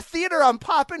bizarre theater. I'm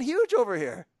popping huge over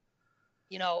here.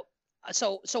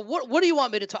 So what do you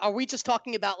want me to talk? Are we just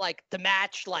talking about like the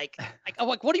match? Like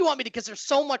what do you want me to? Because there's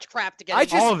so much crap to get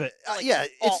into. All of it.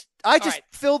 I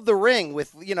filled the ring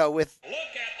with. Look at all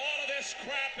of this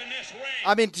crap in this ring.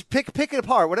 I mean, just pick it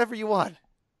apart, whatever you want.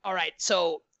 All right,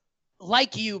 so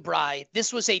like you, Bri,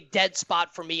 this was a dead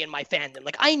spot for me in my fandom.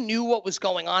 Like I knew what was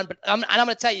going on, but I'm going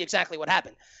to tell you exactly what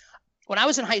happened. When I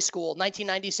was in high school,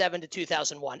 1997 to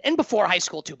 2001, and before high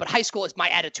school too, but high school is my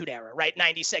attitude era, right?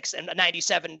 96 and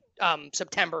 97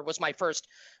 September was my first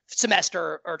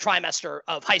semester or trimester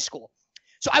of high school.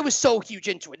 So I was so huge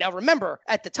into it. Now, remember,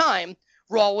 at the time,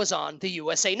 Raw was on the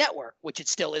USA Network, which it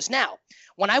still is now.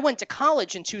 When I went to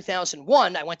college in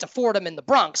 2001, I went to Fordham in the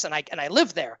Bronx, and I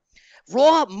lived there.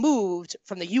 Raw moved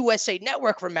from the USA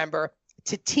Network, remember,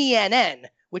 to TNN,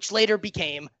 which later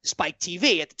became Spike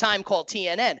TV, at the time called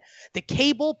TNN. The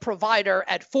cable provider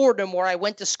at Fordham, where I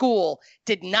went to school,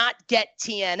 did not get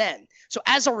TNN. So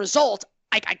as a result,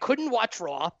 I couldn't watch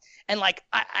Raw. And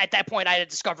at that point, I had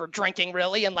discovered drinking,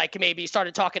 really, and maybe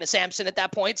started talking to Samson at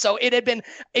that point. So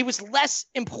it was less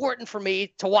important for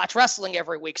me to watch wrestling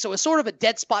every week. So it was sort of a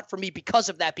dead spot for me because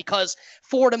of that, because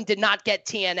Fordham did not get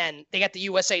TNN. They got the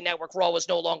USA Network. Raw was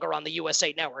no longer on the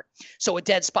USA Network. So a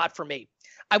dead spot for me.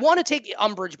 I want to take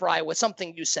umbrage, Brian, with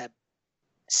something you said.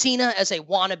 Cena as a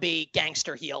wannabe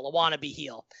gangster heel, a wannabe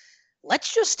heel.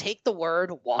 Let's just take the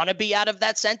word wannabe out of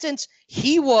that sentence.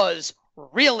 He was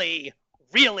really,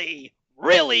 really,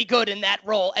 really good in that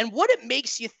role. And what it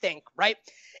makes you think, right,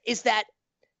 is that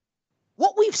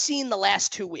what we've seen the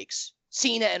last 2 weeks,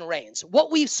 Cena and Reigns,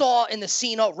 what we saw in the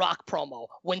Cena Rock promo,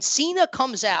 when Cena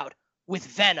comes out with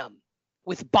venom,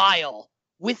 with bile,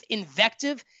 with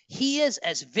invective, he is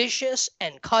as vicious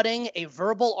and cutting a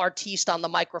verbal artiste on the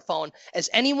microphone as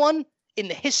anyone in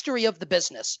the history of the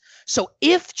business. So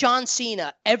if John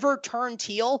Cena ever turned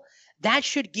heel, that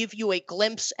should give you a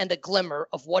glimpse and a glimmer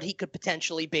of what he could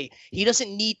potentially be. He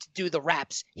doesn't need to do the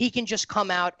raps. He can just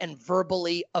come out and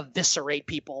verbally eviscerate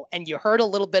people. And you heard a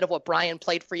little bit of what Brian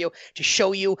played for you to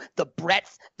show you the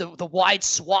breadth, the wide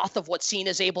swath of what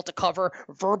Cena's able to cover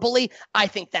verbally. I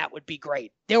think that would be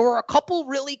great. There were a couple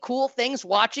really cool things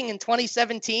watching in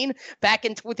 2017, back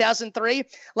in 2003,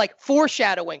 like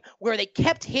foreshadowing, where they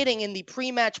kept hitting in the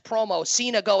pre-match promo,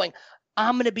 Cena going,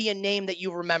 I'm going to be a name that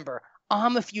you remember.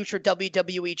 I'm a future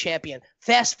WWE champion.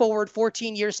 Fast forward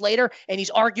 14 years later, and he's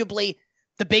arguably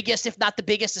the biggest, if not the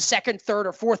biggest, the second, third,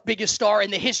 or fourth biggest star in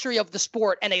the history of the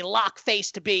sport, and a lock face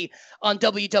to be on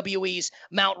WWE's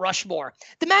Mount Rushmore.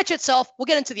 The match itself, we'll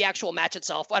get into the actual match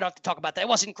itself. I don't have to talk about that. It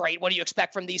wasn't great. What do you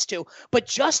expect from these two? But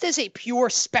just as a pure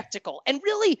spectacle, and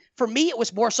really, for me, it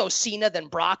was more so Cena than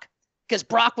Brock, because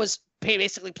Brock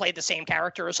basically played the same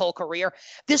character his whole career.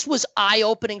 This was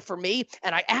eye-opening for me,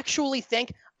 and I actually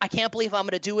think I can't believe I'm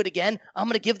going to do it again. I'm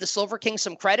going to give the Silver King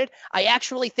some credit. I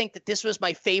actually think that this was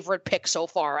my favorite pick so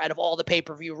far out of all the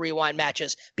pay-per-view rewind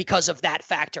matches because of that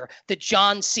factor, the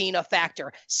John Cena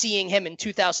factor, seeing him in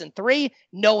 2003,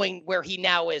 knowing where he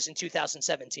now is in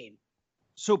 2017.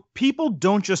 So people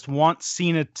don't just want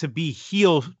Cena to be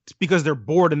heel because they're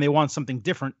bored and they want something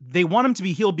different. They want him to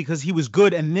be heel because he was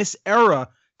good, and this era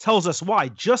tells us why.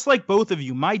 Just like both of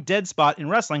you, my dead spot in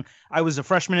wrestling, I was a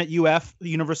freshman at UF, the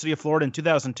University of Florida, in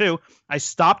 2002. I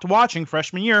stopped watching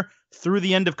freshman year through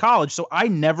the end of college, so I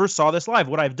never saw this live.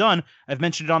 What I've done, I've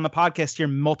mentioned it on the podcast here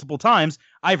multiple times,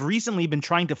 I've recently been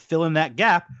trying to fill in that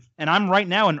gap, and I'm right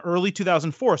now in early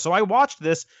 2004. So I watched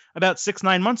this about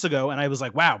 6-9 months ago, and I was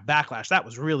like, wow, Backlash, that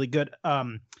was really good.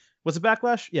 Was it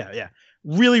Backlash? Yeah.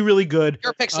 Really, really good.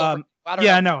 Your pick's over.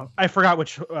 No, I forgot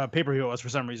which pay-per-view it was for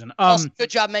some reason. Good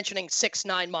job mentioning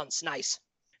 6-9 months. Nice.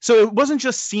 So it wasn't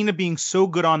just Cena being so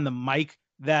good on the mic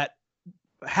that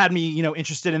had me,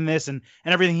 interested in this and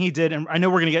everything he did. And I know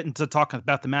we're going to get into talking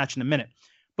about the match in a minute,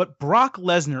 but Brock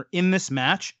Lesnar in this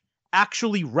match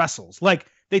actually wrestles. Like,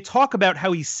 they talk about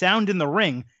how he's sound in the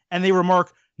ring, and they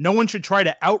remark, no one should try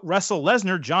to out-wrestle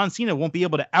Lesnar. John Cena won't be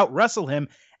able to out-wrestle him.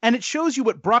 And it shows you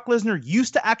what Brock Lesnar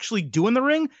used to actually do in the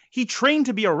ring. He trained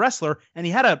to be a wrestler, and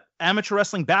he had an amateur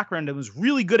wrestling background and was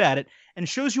really good at it, and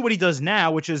shows you what he does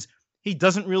now, which is he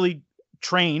doesn't really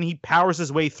train. He powers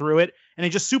his way through it, and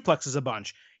he just suplexes a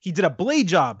bunch. He did a blade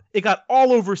job. It got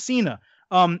all over Cena.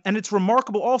 And it's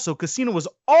remarkable also because Cena was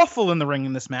awful in the ring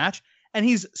in this match, and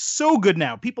he's so good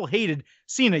now. People hated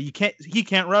Cena. He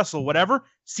can't wrestle, whatever.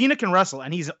 Cena can wrestle,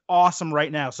 and he's awesome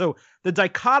right now. So the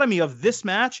dichotomy of this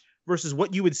match versus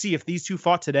what you would see if these two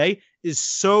fought today is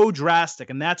so drastic,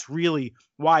 and that's really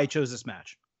why I chose this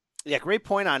match. Yeah, great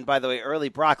point on, by the way, early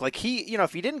Brock. Like,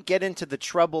 if he didn't get into the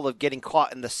trouble of getting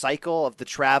caught in the cycle of the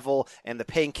travel and the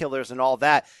painkillers and all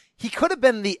that, he could have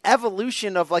been the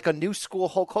evolution of like a new school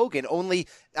Hulk Hogan. Only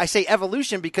I say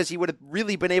evolution because he would have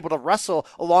really been able to wrestle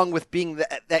along with being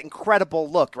that incredible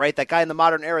look, right? That guy in the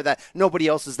modern era that nobody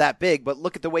else is that big, but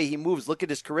look at the way he moves. Look at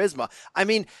his charisma. I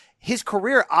mean, his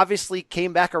career obviously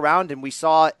came back around, and we're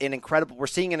seeing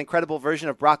an incredible version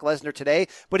of Brock Lesnar today,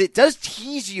 but it does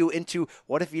tease you into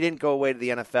what if he didn't go away to the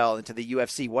NFL, into the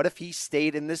UFC? What if he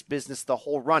stayed in this business the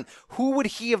whole run? Who would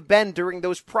he have been during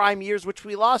those prime years, which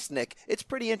we lost, Nick? It's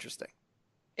pretty interesting.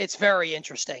 It's very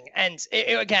interesting. And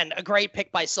again, a great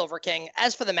pick by Silver King.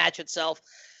 As for the match itself,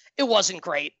 it wasn't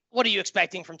great. What are you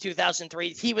expecting from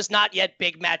 2003? He was not yet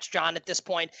Big Match John at this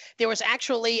point. There was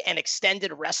actually an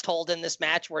extended rest hold in this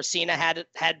match where Cena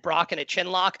had Brock in a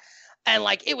chin lock. And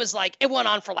it went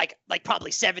on for like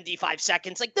probably 75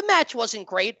 seconds. Like, the match wasn't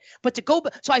great, but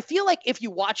so I feel like if you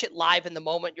watch it live in the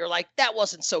moment, you're like, that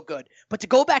wasn't so good. But to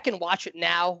go back and watch it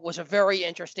now was a very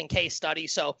interesting case study.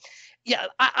 So yeah,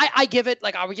 I give it,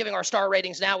 like, are we giving our star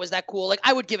ratings now? Is that cool? Like,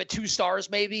 I would give it 2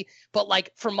 stars maybe, but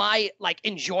like for my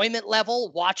enjoyment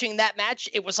level watching that match,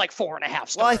 it was like 4.5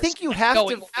 stars. Well, I think you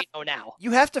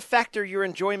have to factor your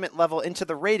enjoyment level into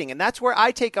the rating, and that's where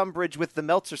I take umbrage with the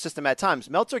Meltzer system at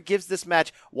times. Meltzer gives this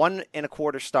match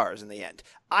 1.25 stars in the end.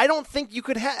 I don't think you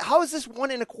could how is this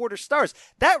 1.25 stars?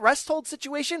 That rest hold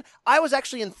situation, I was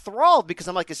actually enthralled because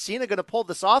I'm like, is Cena going to pull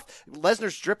this off?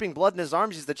 Lesnar's dripping blood in his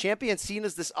arms. He's the champion.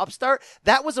 Cena's this upstart.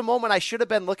 That was a moment I should have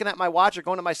been looking at my watch or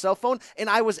going to my cell phone, and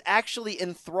I was actually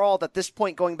enthralled at this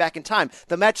point going back in time.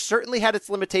 The match certainly had its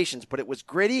limitations, but it was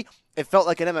gritty. It felt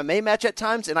like an MMA match at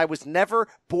times, and I was never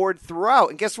bored throughout.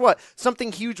 And guess what?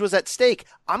 Something huge was at stake.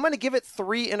 I'm going to give it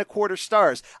 3.25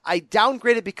 stars. I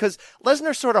downgraded because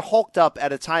Lesnar sort of hulked up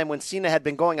at a time when Cena had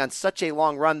been going on such a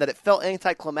long run that it felt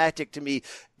anticlimactic to me,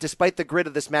 despite the grit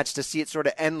of this match, to see it sort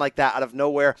of end like that out of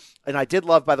nowhere. And I did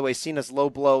love, by the way, Cena's low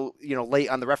blow, late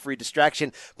on the referee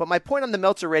distraction. But my point on the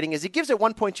Meltzer rating is he gives it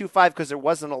 1.25 because there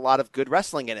wasn't a lot of good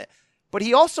wrestling in it. But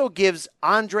he also gives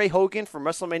Andre Hogan from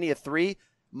WrestleMania 3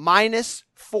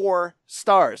 -4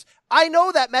 stars. I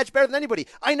know that match better than anybody.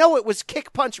 I know it was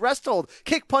kick, punch, rest hold.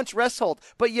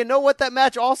 But you know what that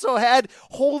match also had?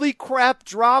 Holy crap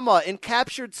drama, and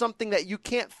captured something that you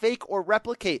can't fake or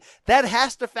replicate. That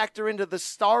has to factor into the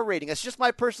star rating. That's just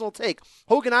my personal take.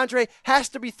 Hogan Andre has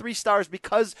to be 3 stars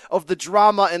because of the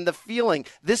drama and the feeling.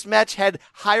 This match had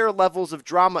higher levels of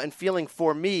drama and feeling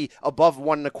for me above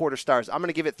 1.25 stars. I'm going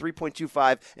to give it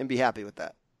 3.25 and be happy with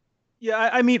that. Yeah,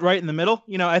 I meet right in the middle.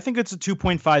 I think it's a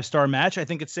 2.5 star match. I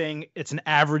think it's saying it's an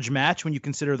average match when you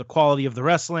consider the quality of the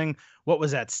wrestling, what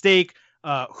was at stake,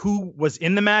 who was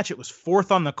in the match. It was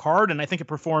 4th on the card, and I think it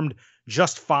performed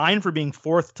just fine for being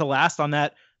 4th to last on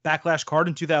that Backlash card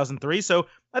in 2003. So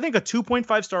I think a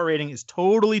 2.5 star rating is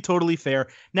totally fair.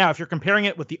 Now, if you're comparing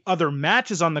it with the other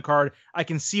matches on the card, I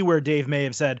can see where Dave may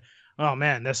have said, oh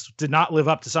man, this did not live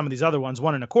up to some of these other ones,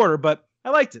 1 1/4, but I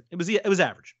liked it. It was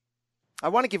average. I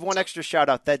want to give one extra shout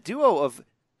out. That duo of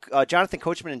Jonathan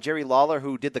Coachman and Jerry Lawler,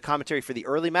 who did the commentary for the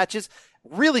early matches,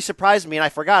 really surprised me, and I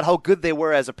forgot how good they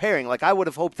were as a pairing. Like, I would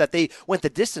have hoped that they went the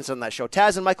distance on that show.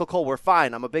 Taz and Michael Cole were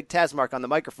fine. I'm a big Taz mark on the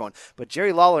microphone. But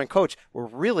Jerry Lawler and Coach were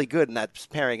really good in that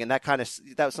pairing, and that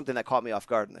was something that caught me off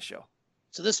guard in the show.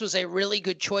 So this was a really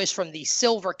good choice from the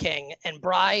Silver King. And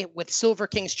Bri, with Silver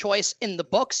King's choice in the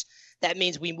books, that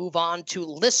means we move on to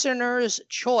listeners'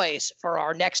 choice for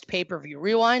our next pay-per-view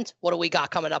rewind. What do we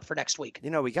got coming up for next week?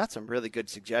 You know, we got some really good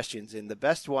suggestions, and the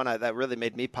best one that really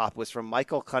made me pop was from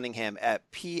Michael Cunningham at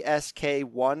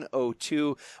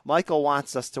PSK102. Michael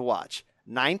wants us to watch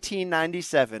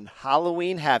 1997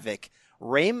 Halloween Havoc,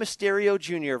 Rey Mysterio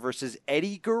Jr. versus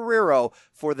Eddie Guerrero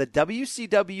for the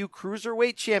WCW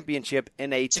Cruiserweight Championship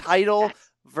in a title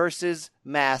versus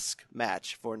mask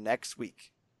match for next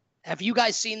week. Have you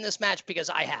guys seen this match? Because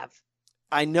I have.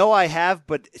 I know I have,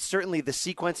 but certainly the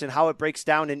sequence and how it breaks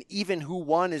down, and even who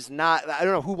won is not, I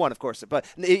don't know who won, of course, but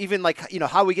even like,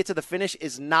 how we get to the finish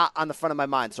is not on the front of my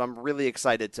mind. So I'm really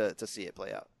excited to see it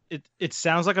play out. It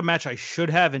sounds like a match I should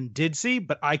have and did see,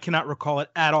 but I cannot recall it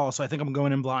at all. So I think I'm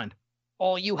going in blind.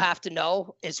 All you have to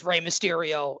know is Rey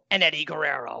Mysterio and Eddie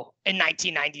Guerrero in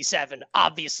 1997.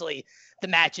 Obviously, the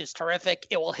match is terrific.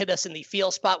 It will hit us in the feel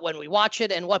spot when we watch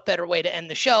it. And what better way to end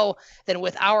the show than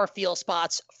with our feel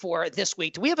spots for this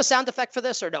week? Do we have a sound effect for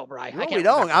this or no, Bri? No, we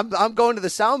don't. I'm going to the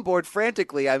soundboard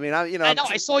frantically. I mean, I know.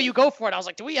 I saw you go for it. I was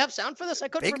like, do we have sound for this? I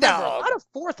couldn't remember. A lot of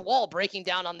fourth wall breaking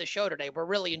down on the show today. We're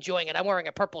really enjoying it. I'm wearing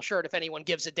a purple shirt if anyone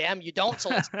gives a damn. You don't, so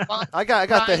let's move on. I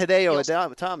got the Hideo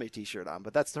Itami t-shirt on,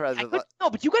 but that's the no,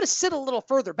 but you got to sit a little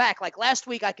further back. Like last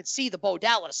week, I could see the Bo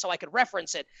Dallas, so I could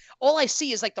reference it. All I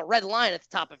see is like the red line at the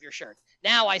top of your shirt.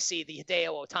 Now I see the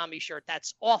Hideo Itami shirt.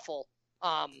 That's awful.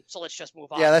 So let's just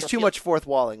move on. Yeah, that's too much fourth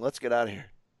walling. Let's get out of here.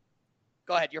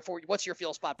 Go ahead. What's your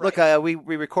feel spot, Brian? Look,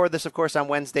 we record this, of course, on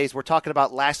Wednesdays. We're talking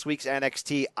about last week's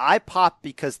NXT. I popped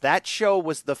because that show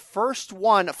was the first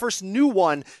new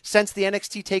one since the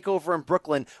NXT takeover in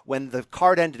Brooklyn when the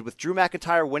card ended with Drew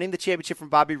McIntyre winning the championship from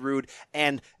Bobby Roode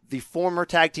and the former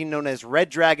tag team known as Red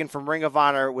Dragon from Ring of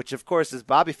Honor, which, of course, is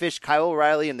Bobby Fish, Kyle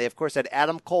O'Reilly, and they, of course, had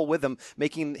Adam Cole with them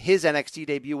making his NXT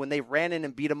debut when they ran in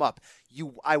and beat him up.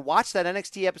 I watched that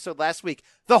NXT episode last week,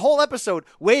 the whole episode,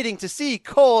 waiting to see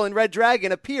Cole and Red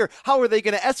Dragon appear. How are they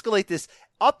going to escalate this?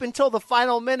 Up until the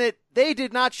final minute, they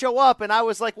did not show up, and I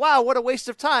was like, wow, what a waste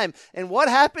of time. And what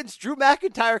happens? Drew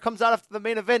McIntyre comes out after the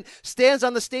main event, stands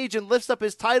on the stage and lifts up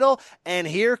his title, and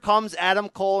here comes Adam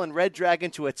Cole and Red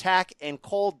Dragon to attack, and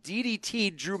Cole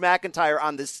DDT'd Drew McIntyre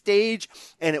on the stage,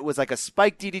 and it was like a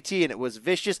spike DDT, and it was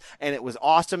vicious, and it was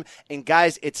awesome. And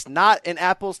guys, it's not an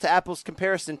apples-to-apples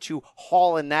comparison to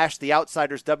Hall and Nash, the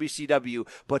Outsiders, WCW,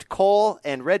 but Cole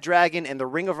and Red Dragon and the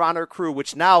Ring of Honor crew,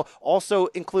 which now also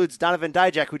includes Donovan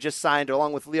Dijak, who just signed,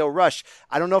 along with Leo Rush.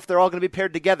 I don't know if they're all going to be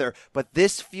paired together, but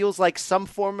this feels like some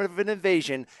form of an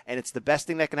invasion, and it's the best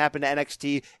thing that can happen to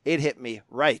NXT. It hit me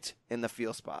right in the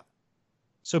feel spot.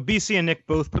 So BC and Nick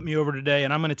both put me over today,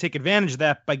 and I'm going to take advantage of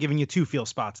that by giving you two feel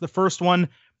spots. The first one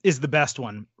is the best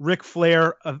one. Ric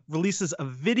Flair releases a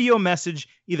video message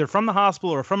either from the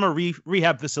hospital or from a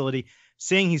rehab facility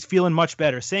saying he's feeling much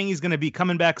better, saying he's going to be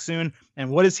coming back soon. And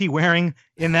what is he wearing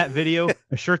in that video?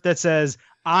 A shirt that says,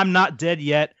 "I'm not dead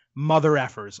yet, mother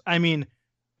effers." I mean,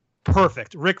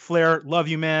 perfect. Ric Flair, love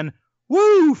you, man.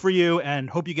 Woo for you, and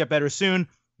hope you get better soon.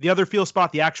 The other feel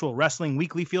spot, the actual Wrestling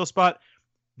Weekly feel spot,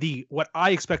 what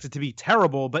I expected to be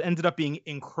terrible, but ended up being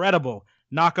incredible,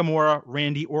 Nakamura,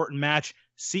 Randy Orton match.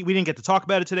 See, we didn't get to talk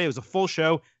about it today. It was a full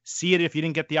show. See it if you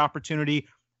didn't get the opportunity.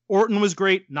 Orton was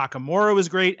great. Nakamura was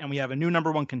great. And we have a new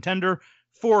number one contender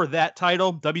for that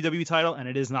title, WWE title, and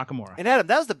it is Nakamura. And Adam,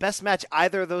 that was the best match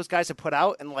either of those guys have put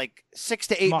out in like 6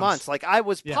 to 8 months. Like, I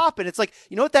was popping. It's like,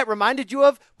 you know what that reminded you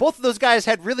of? Both of those guys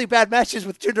had really bad matches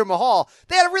with Jinder Mahal.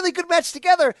 They had a really good match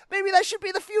together. Maybe that should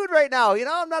be the feud right now.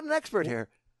 I'm not an expert here.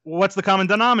 What's the common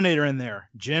denominator in there?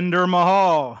 Jinder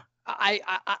Mahal. I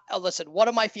listen, one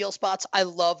of my feel spots, I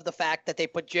love the fact that they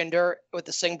put Jinder with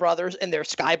the Singh brothers in their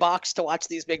skybox to watch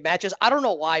these big matches. I don't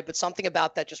know why, but something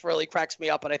about that just really cracks me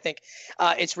up, and I think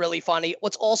it's really funny.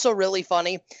 What's also really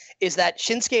funny is that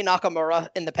Shinsuke Nakamura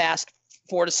in the past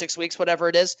 4 to 6 weeks, whatever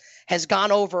it is, has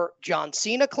gone over John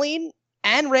Cena clean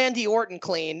and Randy Orton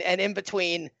clean, and in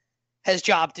between has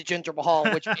jobbed to Jinder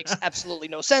Mahal, which makes absolutely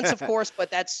no sense, of course, but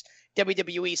that's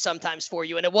WWE sometimes for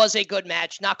you. And it was a good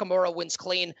match. Nakamura wins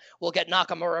clean. We'll get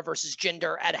Nakamura versus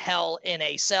Jinder at Hell in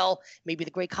a Cell. Maybe the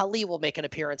great Khali will make an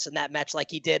appearance in that match like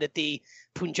he did at the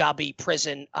Punjabi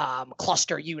prison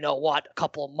cluster, a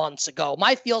couple of months ago.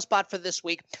 My feel spot for this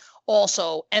week,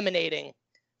 also emanating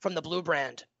from the Blue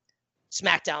Brand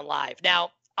SmackDown Live.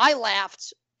 Now, I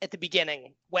laughed at the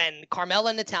beginning when Carmella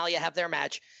and Natalya have their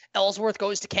match. Ellsworth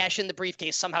goes to cash in the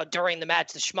briefcase somehow during the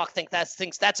match. The schmuck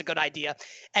thinks that's a good idea.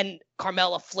 And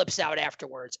Carmella flips out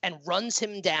afterwards and runs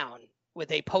him down with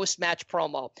a post-match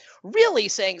promo, really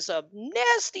saying some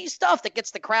nasty stuff that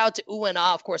gets the crowd to ooh and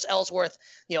ah. Of course, Ellsworth,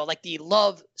 like the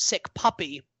love-sick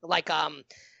puppy,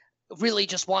 really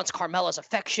just wants Carmella's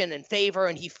affection and favor,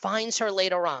 and he finds her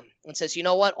later on and says, you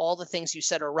know what? All the things you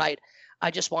said are right. I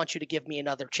just want you to give me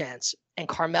another chance. And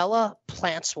Carmella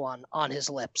plants one on his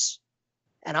lips.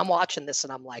 And I'm watching this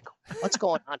and I'm like, what's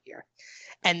going on here?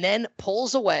 And then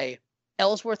pulls away.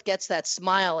 Ellsworth gets that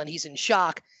smile and he's in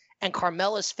shock. And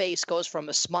Carmella's face goes from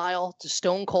a smile to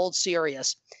stone cold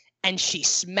serious. And she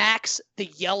smacks the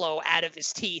yellow out of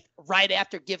his teeth right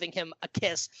after giving him a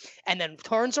kiss, and then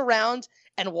turns around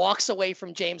and walks away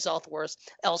from James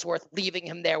Ellsworth, leaving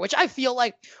him there, which I feel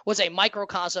like was a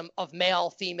microcosm of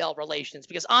male-female relations.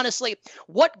 Because honestly,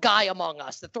 what guy among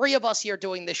us, the three of us here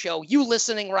doing the show, you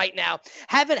listening right now,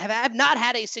 have not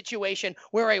had a situation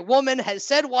where a woman has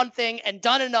said one thing and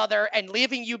done another and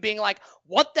leaving you being like,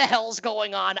 what the hell's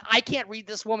going on? I can't read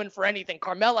this woman for anything.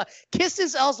 Carmella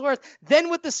kisses Ellsworth, then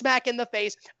with the smack in the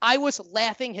face. I was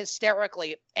laughing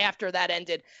hysterically after that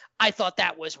ended. I thought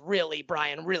that was really,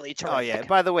 Brian, really terrific. Oh, yeah.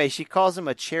 By the way, she calls him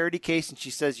a charity case, and she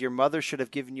says your mother should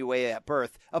have given you away at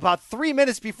birth. About 3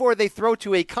 minutes before they throw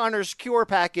to a Connor's Cure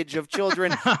package of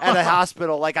children at a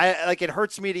hospital. It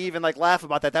hurts me to even laugh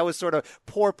about that. That was sort of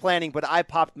poor planning, but I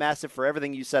popped massive for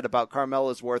everything you said about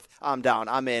Carmella's worth. I'm down.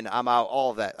 I'm in. I'm out.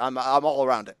 All of that. I'm all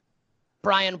around it.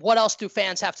 Brian, what else do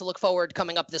fans have to look forward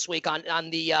coming up this week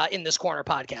on the In This Corner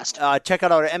podcast? Check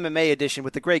out our MMA edition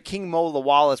with the great King Mo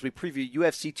Lawal as we preview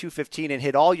UFC 215 and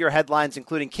hit all your headlines,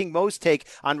 including King Mo's take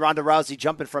on Ronda Rousey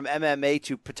jumping from MMA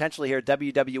to potentially here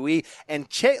WWE. And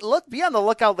be on the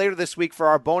lookout later this week for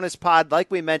our bonus pod, like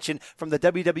we mentioned, from the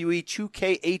WWE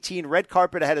 2K18 red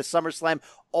carpet ahead of SummerSlam.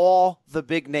 All the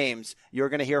big names. You're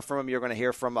going to hear from them. You're going to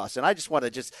hear from us. And I just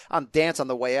want to dance on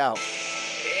the way out.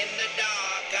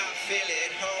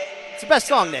 It's the best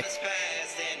song, Nick.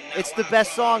 It's the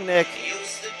best song, Nick.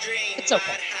 It's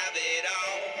okay.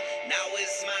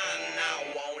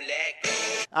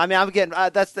 I mean, I'm getting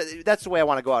that's the way I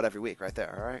want to go out every week, right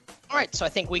there. All right. All right. So I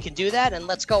think we can do that, and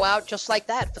let's go out just like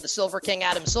that. For the Silver King,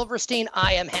 Adam Silverstein,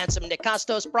 I am handsome Nick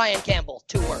Kostos. Brian Campbell.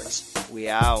 2 words. We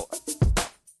out.